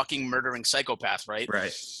vicious fucking murdering psychopath, right?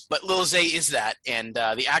 Right. But Lil Zay is that. And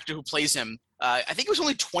the actor who plays him, I think he was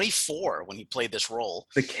only 24 when he played this role.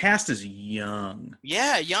 The cast is young.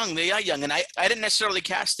 Yeah, young. They are young. And I didn't necessarily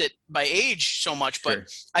cast it by age so much, but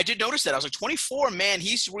I did notice that. I was like, 24, man,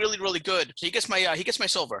 he's really, really good. So he gets my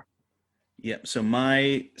silver. Yep. So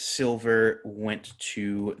my silver went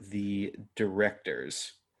to the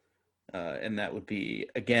directors, and that would be,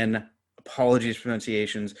 again, apologies for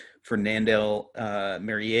pronunciations, Fernando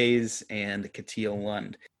Mariez and Katia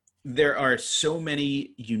Lund. There are so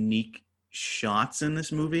many unique shots in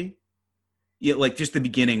this movie. Yeah, like just the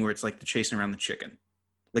beginning where it's like the chasing around the chicken.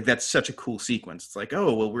 Like, that's such a cool sequence. It's like,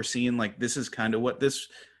 oh, well, we're seeing, like, this is kind of what this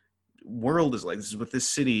world is like. This is what this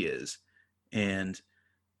city is. And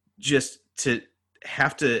just to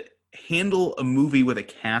have to handle a movie with a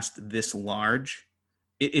cast this large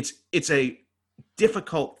it's a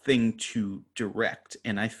difficult thing to direct,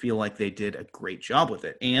 and I feel like they did a great job with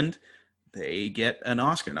it, and they get an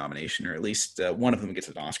Oscar nomination, or at least one of them gets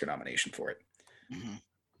an Oscar nomination for it. Mm-hmm.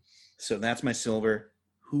 So that's my silver.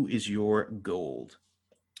 Who is your gold?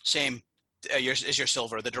 Same. Is your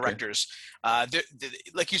silver, the directors. Okay.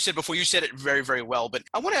 Like you said before, you said it very, very well, but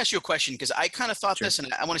I want to ask you a question because I kind of thought Sure. this,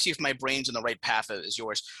 and I want to see if my brain's in the right path as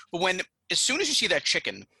yours. But as soon as you see that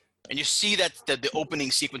chicken and you see that the opening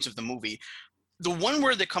sequence of the movie, the one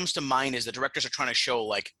word that comes to mind is the directors are trying to show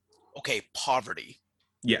like, okay, poverty.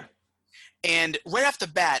 Yeah. And right off the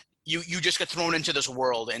bat, you just get thrown into this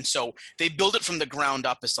world, and so they build it from the ground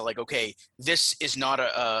up as to like, okay, this is not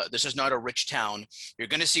a rich town. You're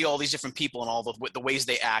going to see all these different people and all the ways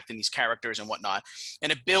they act and these characters and whatnot,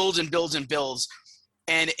 and it builds and builds and builds,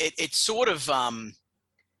 and it's sort of I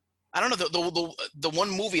don't know, the one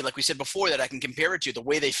movie like we said before that I can compare it to, the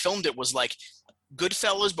way they filmed it was like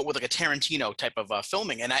Goodfellas, but with like a Tarantino type of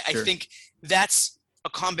filming, and I think that's a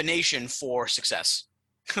combination for success.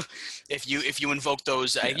 if you invoke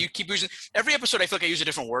those, you keep using every episode. I feel like I use a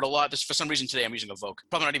different word a lot. This for some reason today I'm using evoke.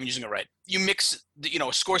 Probably not even using it right. You mix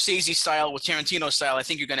Scorsese style with Tarantino style. I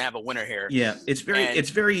think you're gonna have a winner here. Yeah, it's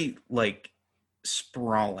very like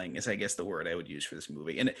sprawling is I guess the word I would use for this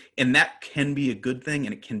movie, and that can be a good thing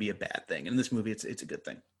and it can be a bad thing. In this movie, it's a good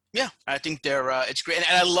thing. Yeah, I think it's great, and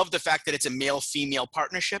I love the fact that it's a male-female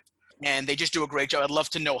partnership, and they just do a great job. I'd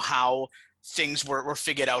love to know how things were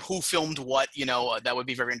figured out, who filmed what, that would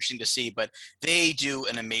be very interesting to see, but they do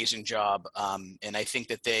an amazing job, and I think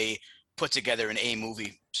that they put together an A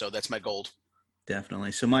movie, so that's my gold.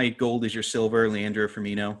 Definitely. So my gold is your silver, Leandro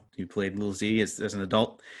Firmino, who played Lil Z as an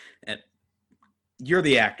adult, and you're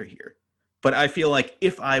the actor here, but I feel like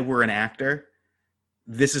if I were an actor,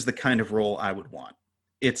 this is the kind of role I would want.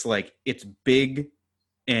 It's like, it's big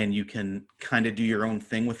and you can kind of do your own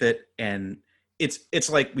thing with it, and it's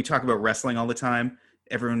like we talk about wrestling all the time.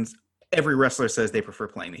 Every wrestler says they prefer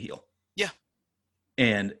playing the heel. Yeah.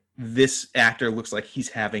 And this actor looks like he's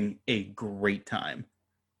having a great time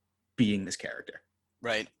being this character.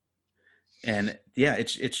 Right. And yeah,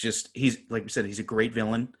 it's just, he's, like we said, he's a great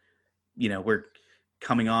villain. We're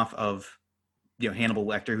coming off of, Hannibal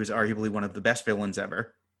Lecter, who's arguably one of the best villains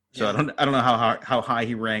ever. So yeah. I don't know how high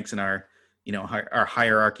he ranks in our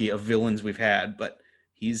hierarchy of villains we've had, but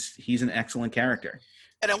he's an excellent character.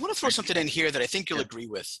 And I want to throw something in here that I think you'll agree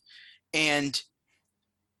with. And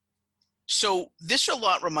so this a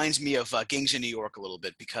lot reminds me of Gangs of New York a little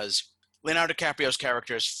bit, because Leonardo DiCaprio's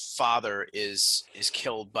character's father is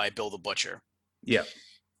killed by Bill the Butcher. Yeah.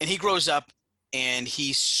 And he grows up and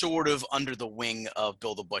he's sort of under the wing of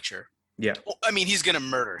Bill the Butcher. Yeah. Well, I mean, he's going to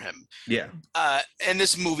murder him. Yeah. In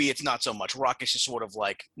this movie, it's not so much. Rock is just sort of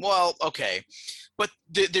like, well, okay. But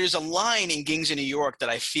there's a line in Gangs of New York that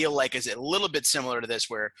I feel like is a little bit similar to this,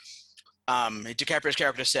 where DiCaprio's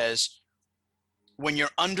character says, when you're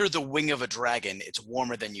under the wing of a dragon, it's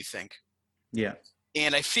warmer than you think. Yeah.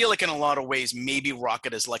 And I feel like in a lot of ways, maybe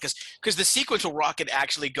Rocket is like us, because the sequence where Rocket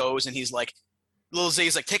actually goes and he's like, Lil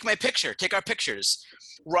Zay's like, take my picture, take our pictures.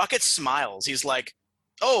 Rocket smiles. He's like,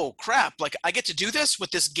 oh crap, like I get to do this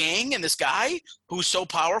with this gang and this guy who's so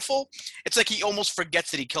powerful. It's like he almost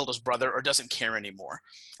forgets that he killed his brother or doesn't care anymore.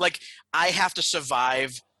 Like, I have to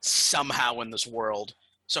survive somehow in this world.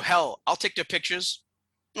 So hell, I'll take their pictures.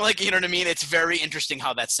 Like, you know what I mean? It's very interesting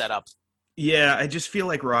how that's set up. Yeah, I just feel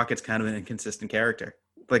like Rocket's kind of an inconsistent character.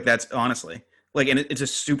 Like, that's honestly, like, and it's a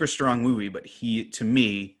super strong movie, but to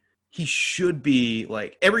me, he should be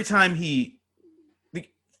like, every time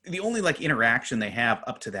the only like interaction they have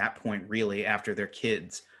up to that point, really, after they're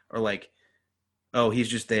kids, are like, oh, he's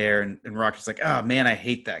just there, and Rocket's like, oh man, I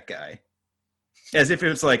hate that guy. As if it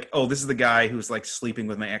was like, oh, this is the guy who's like sleeping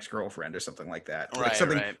with my ex-girlfriend or something like that. Right, like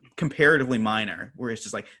something comparatively minor, where it's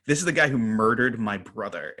just like, this is the guy who murdered my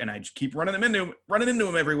brother, and I just keep running into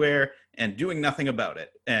him everywhere and doing nothing about it.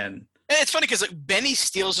 And it's funny because like Benny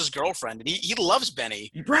steals his girlfriend, and he loves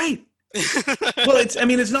Benny. Right. Well,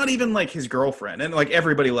 it's not even like his girlfriend, and like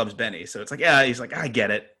everybody loves Benny, so it's like, yeah, he's like, I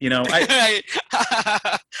get it,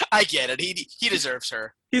 I get it. He deserves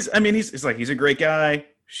her. He's like, he's a great guy.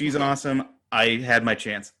 She's awesome. I had my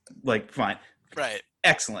chance. Like, fine. Right.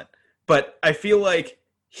 Excellent. But I feel like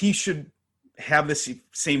he should have this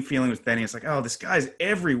same feeling with Benny. It's like, oh, this guy's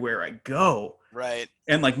everywhere I go. Right.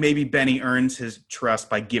 And like maybe Benny earns his trust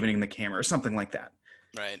by giving him the camera or something like that.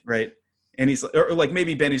 Right. Right. And he's or like,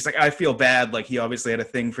 maybe Benny's like, I feel bad. Like, he obviously had a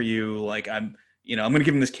thing for you. Like, I'm going to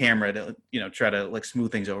give him this camera to, try to like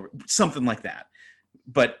smooth things over, something like that.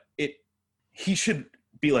 But he should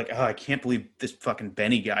be like, oh, I can't believe this fucking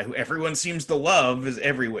Benny guy who everyone seems to love is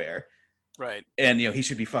everywhere. Right. And, he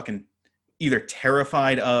should be fucking either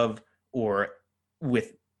terrified of or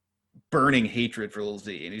with burning hatred for Lil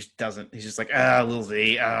Z. And he just doesn't. He's just like, Lil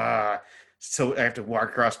Z, So I have to walk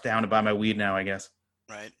across town to buy my weed now, I guess.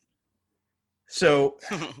 Right. So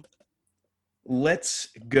let's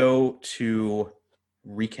go to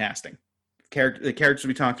recasting. The characters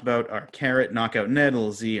we talked about are Carrot, Knockout Ned,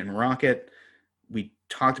 Lil Z, and Rocket. We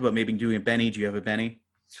talked about maybe doing a Benny. Do you have a Benny?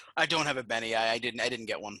 I don't have a Benny. I didn't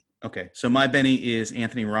get one. Okay, so my Benny is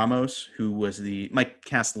Anthony Ramos, who was my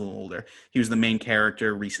cast a little older. He was the main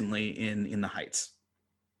character recently in The Heights.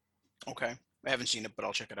 Okay, I haven't seen it, but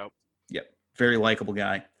I'll check it out. Yep, very likable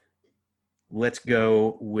guy. Let's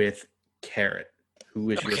go with Carrot.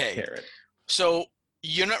 Who is your Carrot? So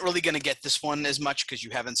you're not really going to get this one as much because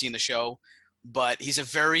you haven't seen the show, but he's a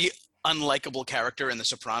very unlikable character in The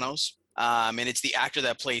Sopranos. And it's the actor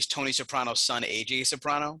that plays Tony Soprano's son, AJ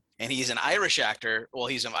Soprano. And he's an Irish actor. Well,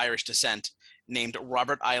 he's of Irish descent, named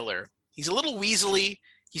Robert Eiler. He's a little weaselly.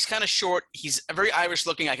 He's kind of short. He's very Irish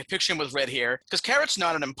looking. I could picture him with red hair. Because Carrot's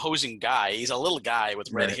not an imposing guy. He's a little guy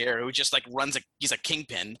with red hair who just like he's a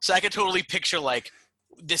kingpin. So I could totally picture like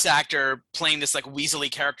this actor playing this like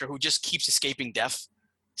weaselly character who just keeps escaping death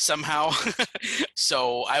somehow.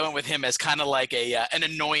 So I went with him as kind of like an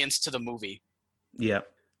annoyance to the movie. Yeah.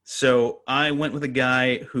 So I went with a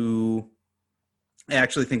guy who I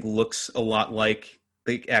actually think looks a lot like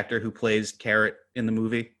the actor who plays Carrot in the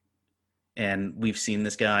movie. And we've seen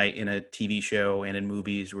this guy in a TV show and in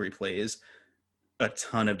movies where he plays a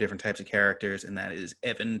ton of different types of characters, and that is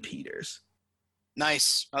Evan Peters.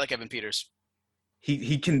 Nice. I like Evan Peters.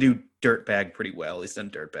 He can do Dirtbag pretty well. He's done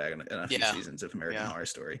Dirtbag in a few seasons of American Horror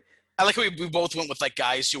Story. I like how we both went with like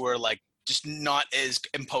guys who are like just not as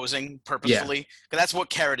imposing purposefully. Because that's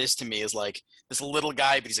what Carrot is to me, is like this little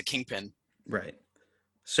guy, but he's a kingpin. Right.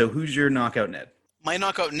 So who's your Knockout Ned? My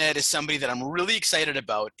Knockout Ned is somebody that I'm really excited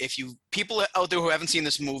about. If you people out there who haven't seen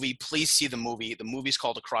this movie, please see the movie. The movie's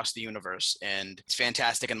called Across the Universe, and it's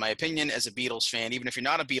fantastic in my opinion as a Beatles fan. Even if you're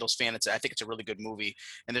not a Beatles fan, I think it's a really good movie.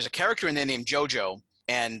 And there's a character in there named JoJo,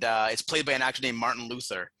 and it's played by an actor named Martin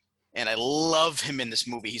Luther. And I love him in this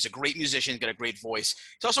movie. He's a great musician, got a great voice.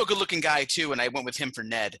 He's also a good-looking guy too, and I went with him for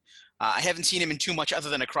Ned. I haven't seen him in too much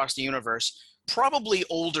other than Across the Universe. Probably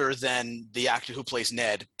older than the actor who plays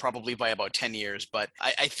Ned, probably by about 10 years. But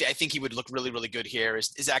I think he would look really, really good here.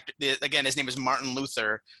 His actor, again, his name is Martin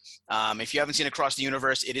Luther. If you haven't seen Across the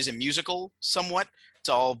Universe, it is a musical somewhat. It's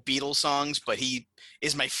all Beatles songs, but he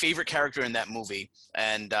is my favorite character in that movie.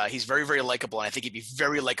 And he's very, very likable, and I think he'd be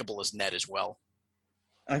very likable as Ned as well.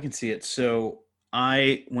 I can see it. So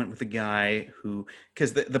I went with a guy who,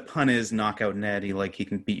 because the pun is Knockout Ned. He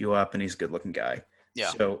can beat you up, and he's a good-looking guy.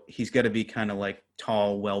 Yeah. So he's got to be kind of like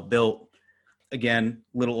tall, well-built. Again,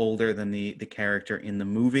 a little older than the character in the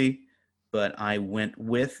movie, but I went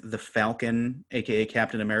with the Falcon, a.k.a.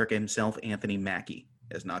 Captain America himself, Anthony Mackie,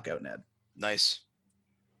 as Knockout Ned. Nice.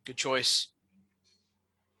 Good choice.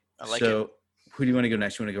 I like it. So who do you want to go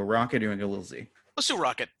next? You want to go Rocket or do you want to go Lil Z? Let's do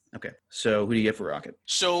Rocket. Okay. So who do you get for Rocket?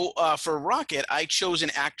 So for Rocket, I chose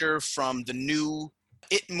an actor from the new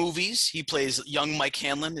It movies. He plays young Mike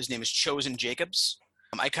Hanlon. His name is Chosen Jacobs.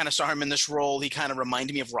 I kind of saw him in this role. He kind of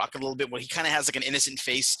reminded me of Rocket a little bit, where he kind of has like an innocent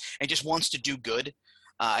face and just wants to do good.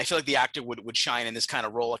 I feel like the actor would shine in this kind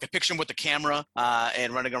of role. Like I picture him with the camera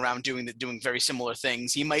and running around doing very similar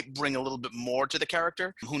things. He might bring a little bit more to the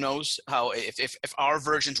character. Who knows how if our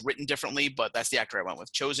version's written differently, but that's the actor I went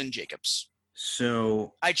with, Chosen Jacobs.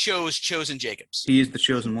 So I chose Chosen Jacobs. He is the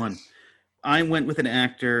chosen one. I went with an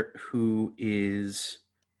actor who is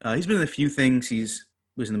he's been in a few things. He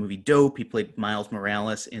was in the movie Dope. He played Miles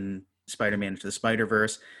Morales in Spider-Man Into the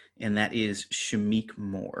Spider-Verse, and that is Shameik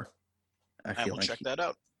Moore. I will check that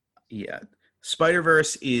out. Yeah.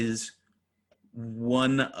 Spider-Verse is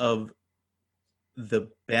one of the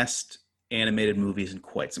best animated movies in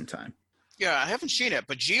quite some time. Yeah, I haven't seen it,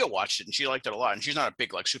 but Gia watched it and she liked it a lot. And she's not a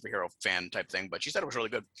big like superhero fan type thing, but she said it was really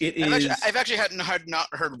good. I've actually not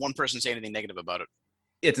heard one person say anything negative about it.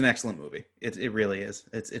 It's an excellent movie. It really is.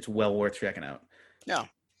 It's well worth checking out. Yeah.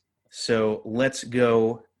 So let's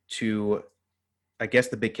go to, I guess,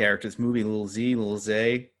 the big characters movie: Lil Z, Lil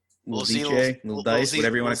Zay, Lil DJ, Lil Dice,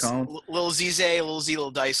 whatever you want to call him. Lil Zay, Lil Z,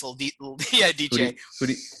 Lil Dice, yeah, DJ.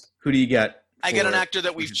 Who do you got? I got an actor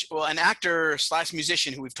that an actor /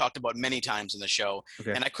 musician who we've talked about many times in the show,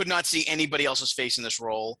 and I could not see anybody else's face in this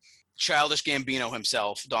role. Childish Gambino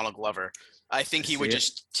himself, Donald Glover. I think he would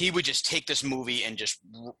just take this movie and just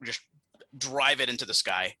drive it into the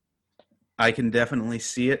sky. I can definitely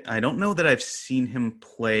see it. I don't know that I've seen him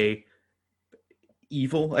play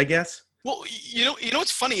evil, I guess. Well, you know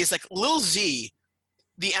what's funny is like Lil Z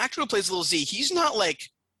the actor who plays Little Z, he's not like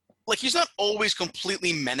he's not always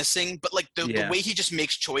completely menacing, but like the way he just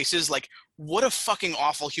makes choices, like what a fucking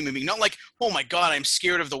awful human being. Not like, oh my God, I'm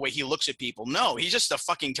scared of the way he looks at people. No, he's just a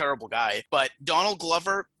fucking terrible guy. But Donald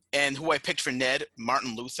Glover and who I picked for Ned,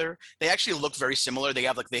 Martin Luther, they actually look very similar. They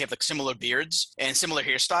have similar beards and similar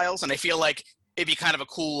hairstyles, and I feel like it'd be kind of a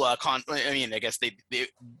cool I guess they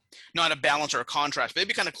not a balance or a contrast, but it'd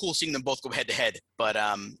be kind of cool seeing them both go head to head. But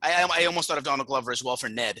I almost thought of Donald Glover as well for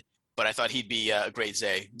Ned, but I thought he'd be a great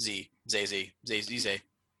Z.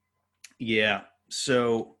 Yeah.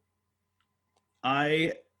 So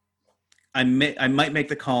I might make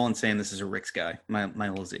the call in saying this is a Rick's guy, my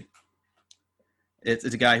little Z. It's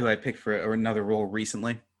a guy who I picked for another role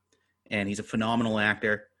recently, and he's a phenomenal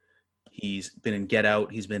actor. He's been in Get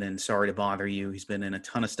Out. He's been in Sorry to Bother You. He's been in a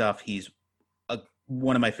ton of stuff. He's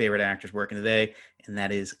one of my favorite actors working today, and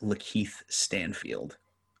that is Lakeith Stanfield.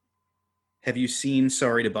 Have you seen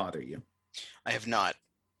Sorry to Bother You? I have not.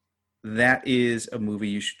 That is a movie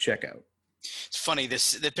you should check out. It's funny.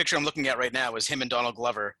 The picture I'm looking at right now is him and Donald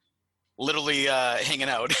Glover literally hanging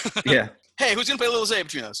out. Yeah. Hey, who's going to play Little Zay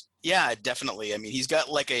between us? Yeah, definitely. I mean, he's got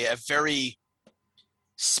like a very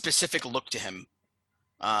specific look to him.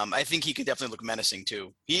 I think he could definitely look menacing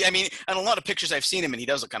too. In a lot of pictures I've seen him, and he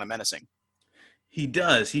does look kind of menacing. He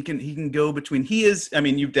does. He can go between. He is. I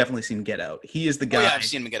mean, you've definitely seen Get Out. He is the guy. Oh, yeah, I've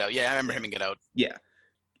seen him in Get Out. Yeah, I remember him in Get Out. Yeah,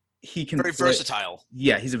 he can. Very versatile.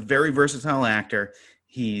 Yeah, he's a very versatile actor.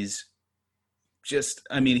 He's just.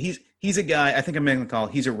 I mean, he's a guy. I think I'm making the call.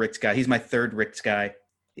 He's a Rick's guy. He's my third Rick's guy.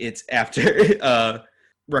 It's after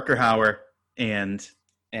Rutger Hauer and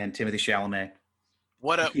Timothy Chalamet.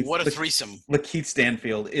 What a threesome. Lakeith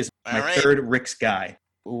Stanfield is my third Rick's guy.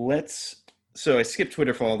 So I skipped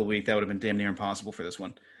Twitter for all the week. That would have been damn near impossible for this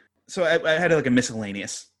one. So I had like a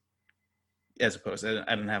miscellaneous, as opposed to,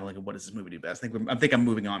 I don't have like a what does this movie do best. I think I'm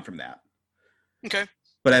moving on from that. Okay.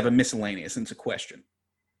 But I have a miscellaneous, and it's a question.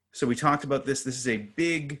 So we talked about this. This is a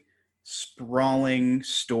big, sprawling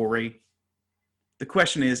story. The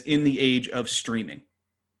question is, in the age of streaming,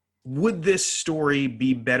 would this story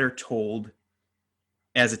be better told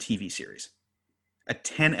as a TV series? A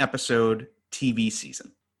 10-episode TV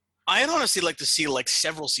season. I'd honestly like to see like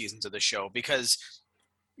several seasons of the show, because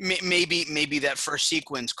maybe that first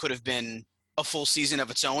sequence could have been a full season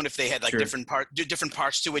of its own if they had like different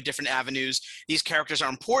parts to it, different avenues. These characters are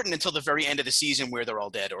important until the very end of the season where they're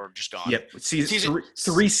all dead or just gone. Yep.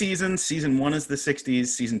 Three seasons. Season 1 is the 60s.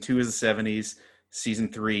 Season 2 is the 70s. Season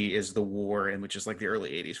 3 is the war, and which is like the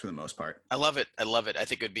early 80s for the most part. I love it. I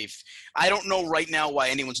think it'd be. I don't know right now why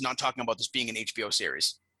anyone's not talking about this being an HBO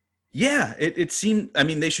series. Yeah, it seemed. I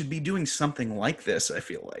mean, they should be doing something like this. I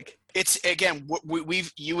feel like it's again.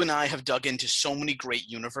 You and I have dug into so many great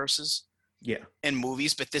universes. Yeah. And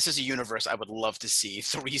movies, but this is a universe I would love to see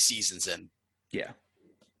 3 seasons in. Yeah,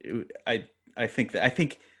 I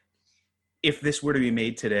think if this were to be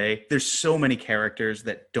made today, there's so many characters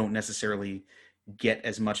that don't necessarily get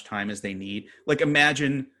as much time as they need. Like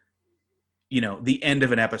imagine, the end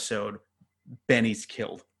of an episode, Benny's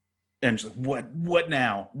killed. And just like, what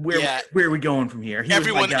now? Where are we going from here?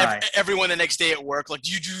 Everyone the next day at work, like,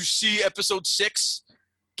 did you see episode 6?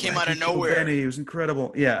 Came out of nowhere. Benny, it was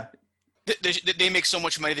incredible. Yeah. They make so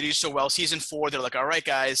much money. They do so well. Season 4, they're like, all right,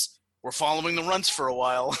 guys, we're following the runts for a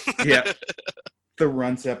while. Yeah. The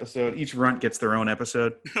runts episode. Each runt gets their own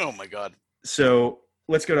episode. Oh, my God. So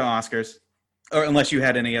let's go to Oscars. Or unless you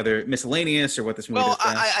had any other miscellaneous or what this movie is.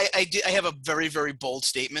 I have a very, very bold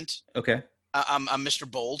statement. Okay. I'm Mr.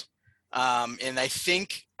 Bold. And I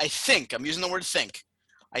think, I'm using the word think.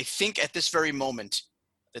 I think at this very moment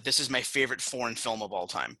that this is my favorite foreign film of all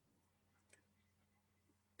time.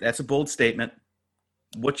 That's a bold statement.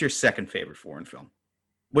 What's your second favorite foreign film?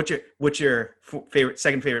 What's your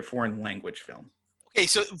second favorite foreign language film? Okay,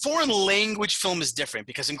 so foreign language film is different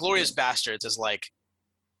because Inglourious Basterds is like,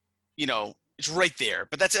 it's right there.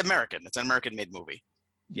 But that's American. It's an American-made movie.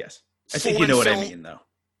 Yes. I think you know what I mean, though.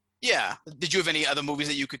 Yeah. Did you have any other movies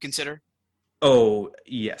that you could consider? Oh,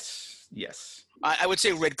 yes. Yes. I would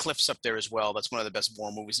say Red Cliff's up there as well. That's one of the best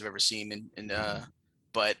war movies I've ever seen.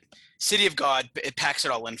 But City of God, it packs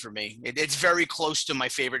it all in for me. It's very close to my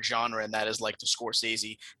favorite genre, and that is like the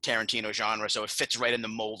Scorsese, Tarantino genre. So it fits right in the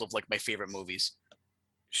mold of like my favorite movies.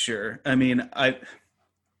 Sure. I mean, I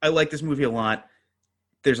like this movie a lot.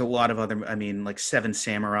 There's a lot of other, like Seven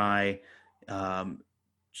Samurai, Pan's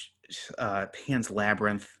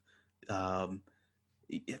Labyrinth.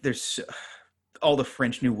 There's all the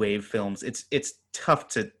French New Wave films. It's tough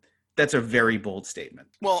to. That's a very bold statement.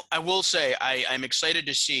 Well, I will say I'm excited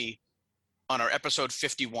to see on our episode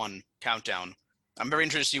 51 countdown. I'm very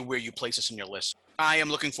interested to see where you place this in your list. I am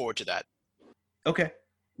looking forward to that. Okay,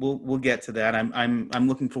 we'll get to that. I'm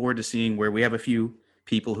looking forward to seeing where we have a few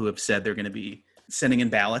people who have said they're going to be sending in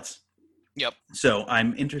ballots. Yep. So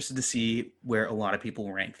I'm interested to see where a lot of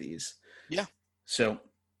people rank these. Yeah. So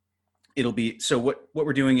it'll be what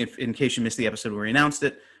we're doing. If in case you missed the episode where we announced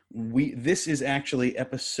it, this is actually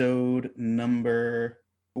episode number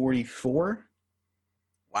 44.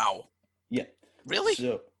 Wow. Yeah. Really?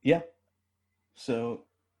 So yeah. So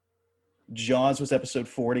Jaws was episode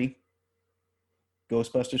 40.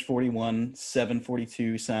 Ghostbusters 41,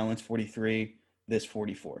 742, Silence 43, this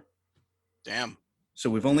 44. Damn. So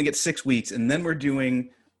we've only got 6 weeks, and then we're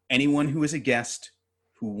doing anyone who is a guest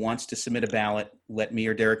who wants to submit a ballot, let me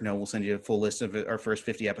or Derek know. We'll send you a full list of our first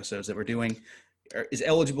 50 episodes that we're doing, is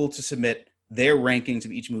eligible to submit their rankings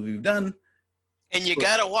of each movie we've done. And you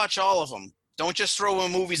got to watch all of them. Don't just throw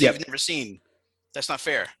in movies you've never seen. That's not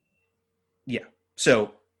fair. Yeah.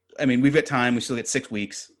 So, I mean, we've got time. We still get 6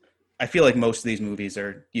 weeks. I feel like most of these movies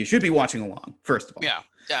you should be watching along, first of all. Yeah,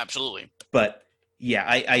 absolutely. But yeah,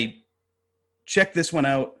 I check this one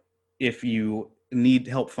out. If you need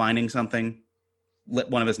help finding something, let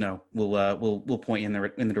one of us know. We'll point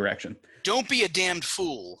you in the direction. Don't be a damned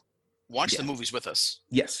fool. Watch the movies with us.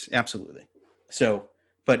 Yes, absolutely. So,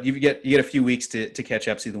 but you get a few weeks to catch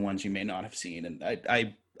up, see the ones you may not have seen, and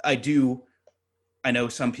I know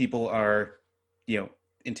some people are,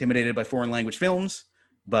 intimidated by foreign language films,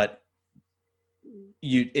 but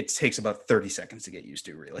it takes about 30 seconds to get used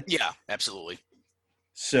to, really. Yeah, absolutely.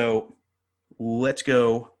 So let's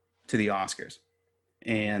go to the Oscars.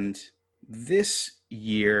 And this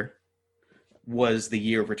year was the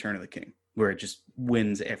year of Return of the King, where it just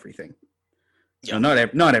wins everything. So not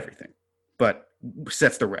everything, but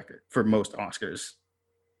sets the record for most Oscars.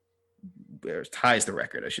 Ties the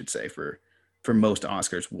record, I should say, for most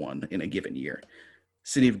Oscars won in a given year.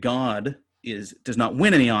 City of God does not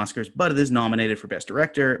win any Oscars, but it is nominated for Best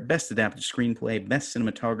Director, Best Adapted Screenplay, Best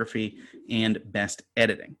Cinematography, and Best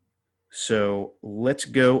Editing. So let's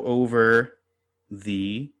go over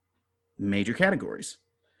the major categories.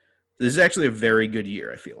 This is actually a very good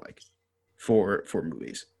year, I feel like, for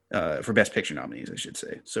movies, for Best Picture nominees, I should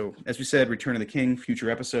say. So as we said, Return of the King, future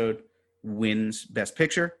episode, wins Best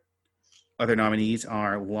Picture. Other nominees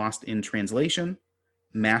are Lost in Translation,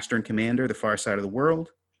 Master and Commander, The Far Side of the World,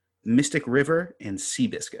 Mystic River, and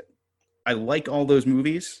Seabiscuit. I like all those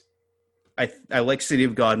movies. I like City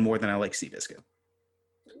of God more than I like Seabiscuit.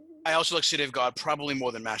 I also like City of God probably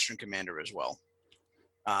more than Master and Commander as well.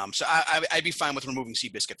 So I'd be fine with removing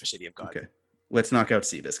Seabiscuit for City of God. Okay. Let's knock out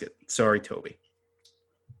Seabiscuit. Sorry, Toby.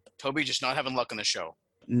 Toby just not having luck on the show.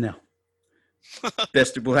 No.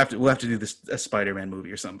 We'll have to do this a Spider-Man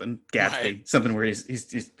movie or something. Gatsby, right. Something where he's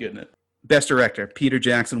good in it. Best Director, Peter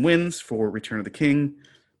Jackson wins for Return of the King.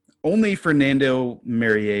 Only Fernando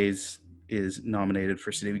Meirelles is nominated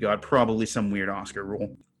for City of God, probably some weird Oscar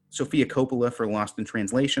role. Sofia Coppola for Lost in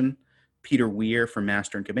Translation, Peter Weir for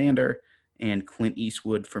Master and Commander, and Clint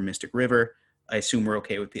Eastwood for Mystic River. I assume we're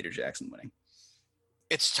okay with Peter Jackson winning.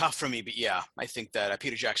 It's tough for me, but yeah, I think that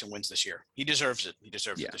Peter Jackson wins this year. He deserves it. He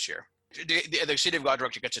deserves it this year. The City of God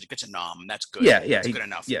director gets a nom. That's good. Yeah, that's good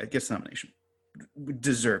enough. Yeah, gets the nomination.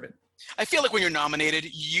 Deserve it. I feel like when you're nominated,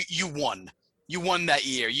 you won. You won that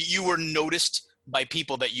year. You were noticed by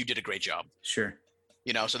people that you did a great job. Sure.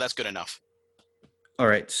 So that's good enough. All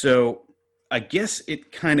right. So I guess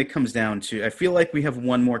it kind of comes down to, I feel like we have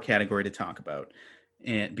one more category to talk about,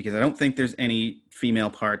 and because I don't think there's any female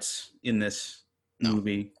parts in this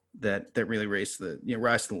movie that really rise to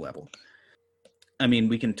the level. I mean,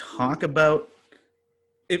 we can talk about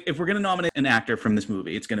if we're going to nominate an actor from this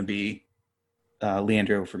movie, it's going to be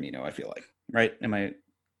Leandro Firmino, I feel like. Right? Do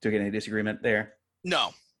I get any disagreement there?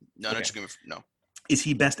 No. No disagreement. No. Is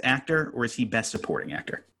he best actor or is he best supporting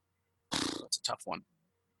actor? That's a tough one.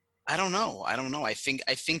 I don't know. I think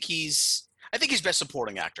he's best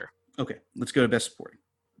supporting actor. Okay, let's go to best supporting.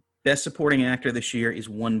 Best supporting actor this year is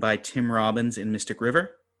won by Tim Robbins in Mystic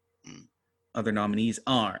River. Other nominees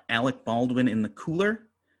are Alec Baldwin in The Cooler,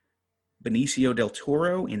 Benicio del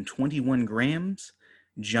Toro in 21 Grams,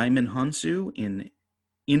 Djimon Hounsou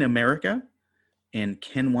in America, and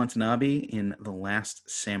Ken Watanabe in The Last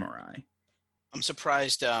Samurai. I'm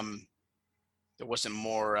surprised there wasn't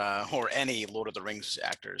more or any Lord of the Rings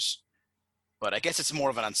actors, but I guess it's more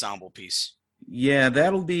of an ensemble piece. Yeah,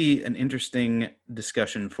 that'll be an interesting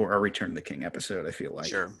discussion for our Return of the King episode, I feel like.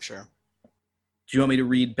 Sure. Do you want me to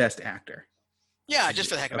read Best Actor? Yeah, just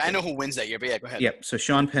for the heck of it. I know who wins that year, but yeah, go ahead. Yep, so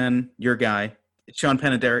Sean Penn, your guy. Sean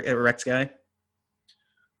Penn a Rex guy?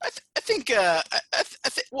 I think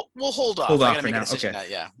we'll hold off. Hold off for now. Okay.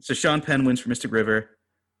 Yeah. So Sean Penn wins for Mystic River.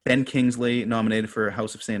 Ben Kingsley nominated for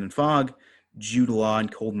House of Sand and Fog, Jude Law in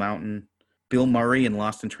Cold Mountain, Bill Murray in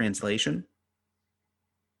Lost in Translation,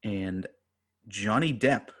 and Johnny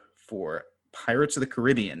Depp for Pirates of the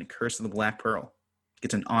Caribbean, Curse of the Black Pearl.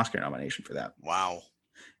 Gets an Oscar nomination for that. Wow.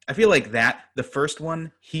 I feel like that, the first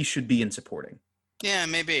one, he should be in supporting. Yeah,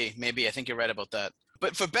 maybe. I think you're right about that.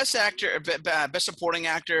 But for best actor, best supporting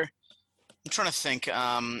actor, I'm trying to think.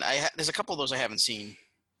 There's a couple of those I haven't seen.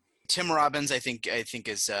 Tim Robbins, I think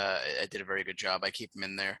is did a very good job. I keep him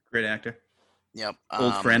in there. Great actor. Yep.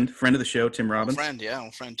 Old friend of the show, Tim Robbins.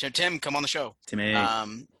 Old friend. Tim, come on the show. Timmy.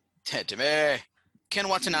 Timmy. Ken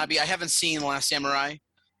Watanabe. I haven't seen Last Samurai.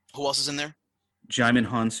 Who else is in there? Jaimin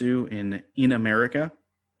Hansu in America.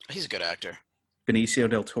 He's a good actor. Benicio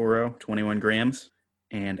del Toro, 21 Grams,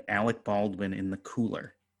 and Alec Baldwin in The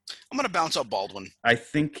Cooler. I'm gonna bounce out Baldwin. I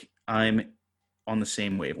think I'm on the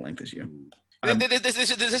same wavelength as you.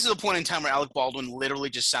 This is a point in time where Alec Baldwin literally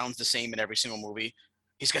just sounds the same in every single movie.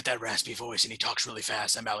 He's got that raspy voice and he talks really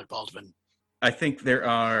fast. I'm Alec Baldwin. I think there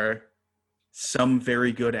are some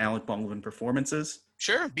very good Alec Baldwin performances.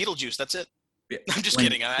 Sure, Beetlejuice. That's it. Yeah. I'm just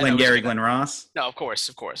kidding. Glenn Ross. No, of course.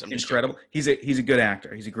 I'm incredible. He's a good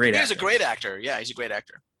actor. He's a great actor. He's a great actor. Yeah, he's a great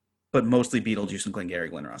actor. But mostly Beetlejuice and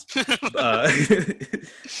Glenn Ross.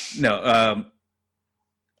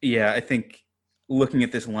 Yeah, I think looking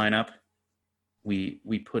at this lineup, we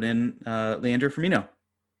put in Leandro Firmino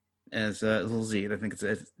as a little Z. I think it's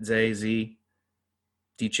Z,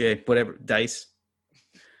 DJ, whatever, Dice.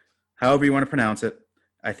 However you want to pronounce it,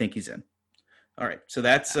 I think he's in. All right, so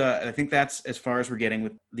that's I think that's as far as we're getting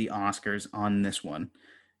with the Oscars on this one.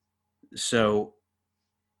 So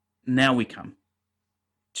now we come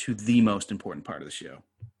to the most important part of the show.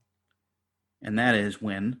 And that is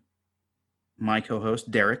when my co-host,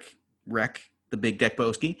 Derek Reck, the Big Deck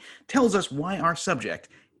Boski, tells us why our subject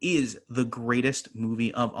is the greatest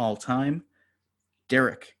movie of all time.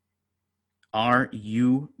 Derek, are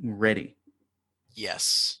you ready?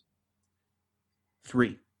 Yes.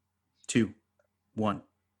 3, 2, 1,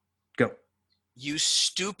 go. You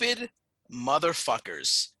stupid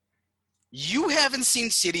motherfuckers. You haven't seen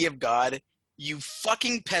City of God, you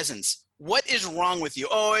fucking peasants. What is wrong with you?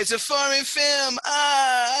 Oh, it's a foreign film.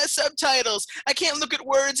 Subtitles. I can't look at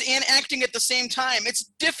words and acting at the same time.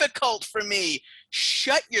 It's difficult for me.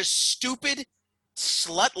 Shut your stupid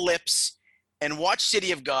slut lips and watch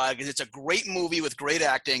City of God because it's a great movie with great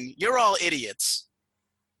acting. You're all idiots.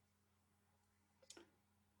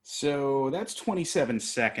 So that's 27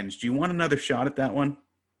 seconds. Do you want another shot at that one?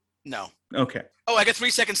 No. Okay. Oh, I got 3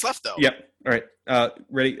 seconds left though. Yep. All right.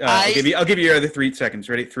 Ready? I'll give you your other 3 seconds.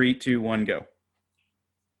 Ready? 3, 2, 1, go.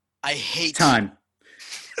 I hate time.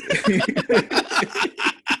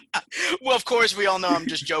 Well, of course, we all know I'm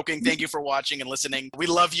just joking. Thank you for watching and listening. We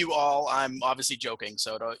love you all. I'm obviously joking.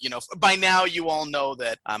 So, by now you all know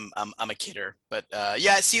that I'm a kidder. But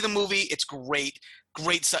yeah, see the movie. It's great.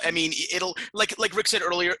 Great. I mean, it'll like Rick said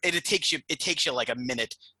earlier. It takes you like a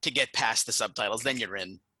minute to get past the subtitles. Then you're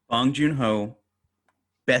in. Bong Joon-ho,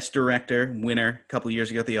 Best Director, winner a couple of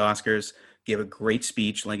years ago at the Oscars, gave a great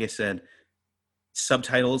speech. Like I said,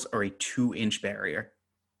 subtitles are a 2-inch barrier.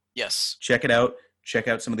 Yes. Check it out. Check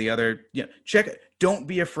out some of the other. Check it. Don't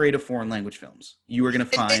be afraid of foreign language films. You are going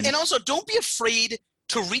to find. And also, don't be afraid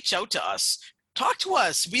to reach out to us. Talk to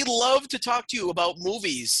us. We'd love to talk to you about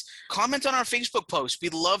movies. Comment on our Facebook post.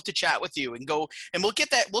 We'd love to chat with you and go. And we'll get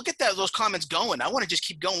those comments going. I want to just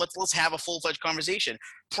keep going. Let's have a full-fledged conversation.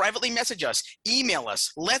 Privately message us. Email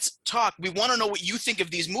us. Let's talk. We want to know what you think of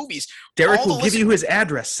these movies. Derek will give you his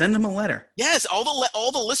address. Send him a letter. Yes, all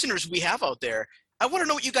the listeners we have out there. I want to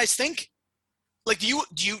know what you guys think. Like, do you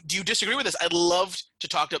disagree with this? I'd love to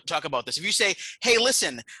talk about this. If you say, hey,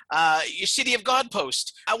 listen, your City of God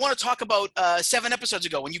post, I want to talk about 7 episodes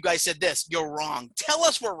ago when you guys said this, you're wrong. Tell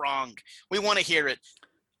us we're wrong. We want to hear it.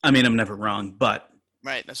 I mean, I'm never wrong, but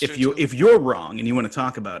right, that's if true. If you're wrong and you want to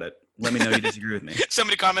talk about it, let me know you disagree with me.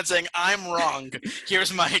 Somebody comment saying, I'm wrong.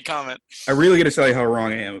 Here's my comment. I really got to tell you how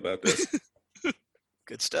wrong I am about this.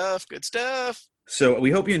 Good stuff. Good stuff. So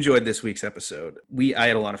we hope you enjoyed this week's episode. I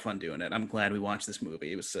had a lot of fun doing it. I'm glad we watched this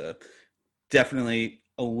movie. It was definitely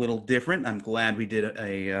a little different. I'm glad we did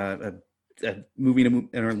a movie in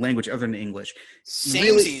a language other than English. Samesies.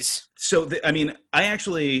 Really, so, I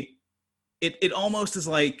actually, it almost is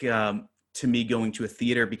like to me going to a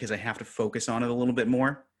theater because I have to focus on it a little bit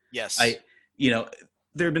more. Yes. There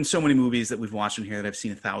have been so many movies that we've watched in here that I've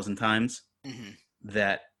seen 1,000 times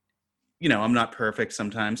that, I'm not perfect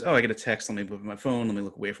sometimes. Oh, I get a text. Let me move my phone. Let me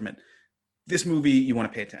look away from it. This movie, you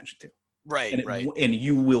want to pay attention to. Right, right. And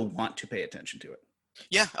you will want to pay attention to it.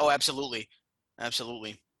 Yeah. Oh, absolutely.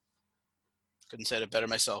 Absolutely. Couldn't say it better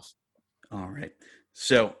myself. All right.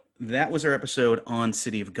 So that was our episode on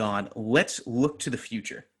City of God. Let's look to the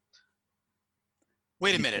future.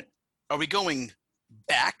 Wait a minute. Are we going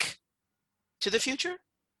back to the future?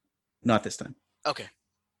 Not this time. Okay.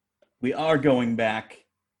 We are going back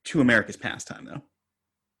to America's pastime, though,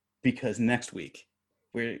 because next week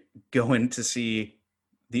we're going to see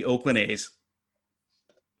the Oakland A's.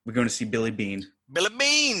 We're going to see Billy Beane. Billy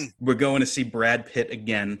Beane! We're going to see Brad Pitt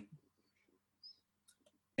again.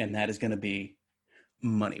 And that is going to be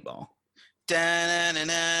Moneyball.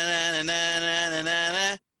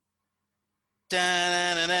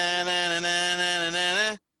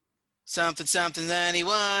 Something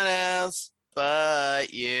anyone else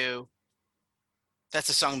but you. That's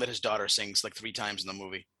a song that his daughter sings like 3 times in the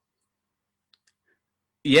movie.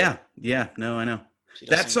 Yeah, no, I know.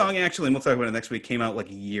 That song that. actually, and we'll talk about it next week, came out like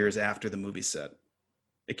years after the movie's set.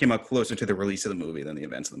 It came out closer to the release of the movie than the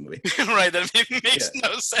events of the movie. Right, that makes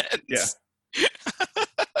no sense. Yeah.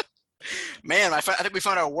 Man, I think we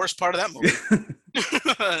found our worst part of that movie.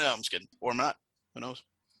 No, I'm just kidding. Or not. Who knows?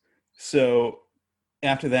 So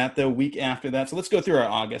after that, though, week after that, so let's go through our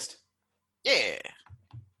August. Yeah.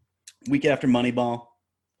 Week after Moneyball,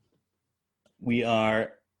 we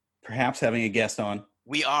are perhaps having a guest on.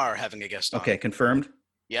 We are having a guest on. Okay, confirmed?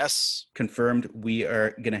 Yes. Confirmed. We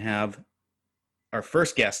are going to have our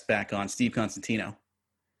first guest back on, Steve Constantino.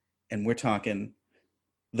 And we're talking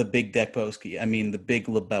the big Dekbowski. I mean, the big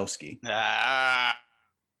Lebowski.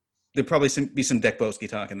 There'll probably be some Dekbowski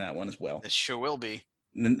talk in that one as well. It sure will be.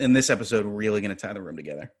 In this episode, we're really going to tie the room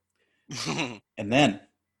together. And then,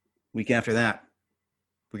 week after that,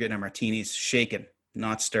 we're getting our martinis shaken,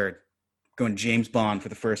 not stirred. Going James Bond for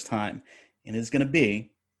the first time. And it's going to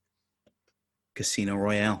be Casino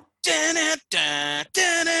Royale.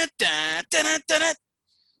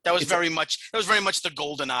 That was very much the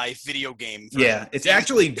GoldenEye video game. Yeah, it's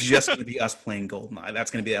actually just going to be us playing GoldenEye. That's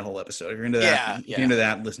going to be that whole episode. If you're into that, if you're into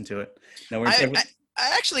that, listen to it. No, I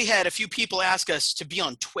actually had a few people ask us to be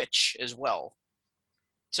on Twitch as well.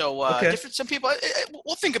 So some people,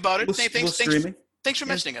 we'll think about it. Thanks for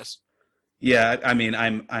mentioning us. Yeah, I mean,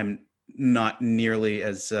 I'm not nearly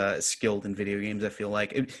as skilled in video games. I feel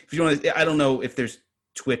like if you want to, I don't know if there's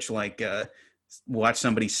Twitch like watch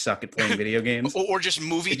somebody suck at playing video games, or just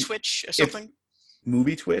movie Twitch or something.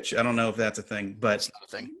 Movie Twitch, I don't know if that's a thing, but it's not a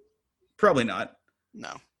thing. Probably not.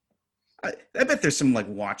 No. I bet there's some like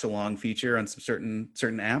watch along feature on some certain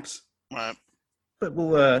apps. Right. But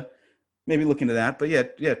we'll maybe look into that. But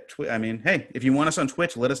yeah. I mean, hey, if you want us on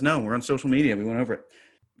Twitch, let us know. We're on social media. We went over it.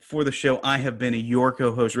 For the show, I have been your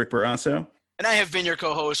co-host, Rick Barrasso. And I have been your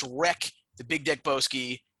co-host, Rek, the Big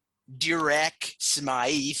Dekbowski, Durek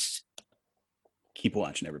Smythe. Keep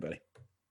watching, everybody.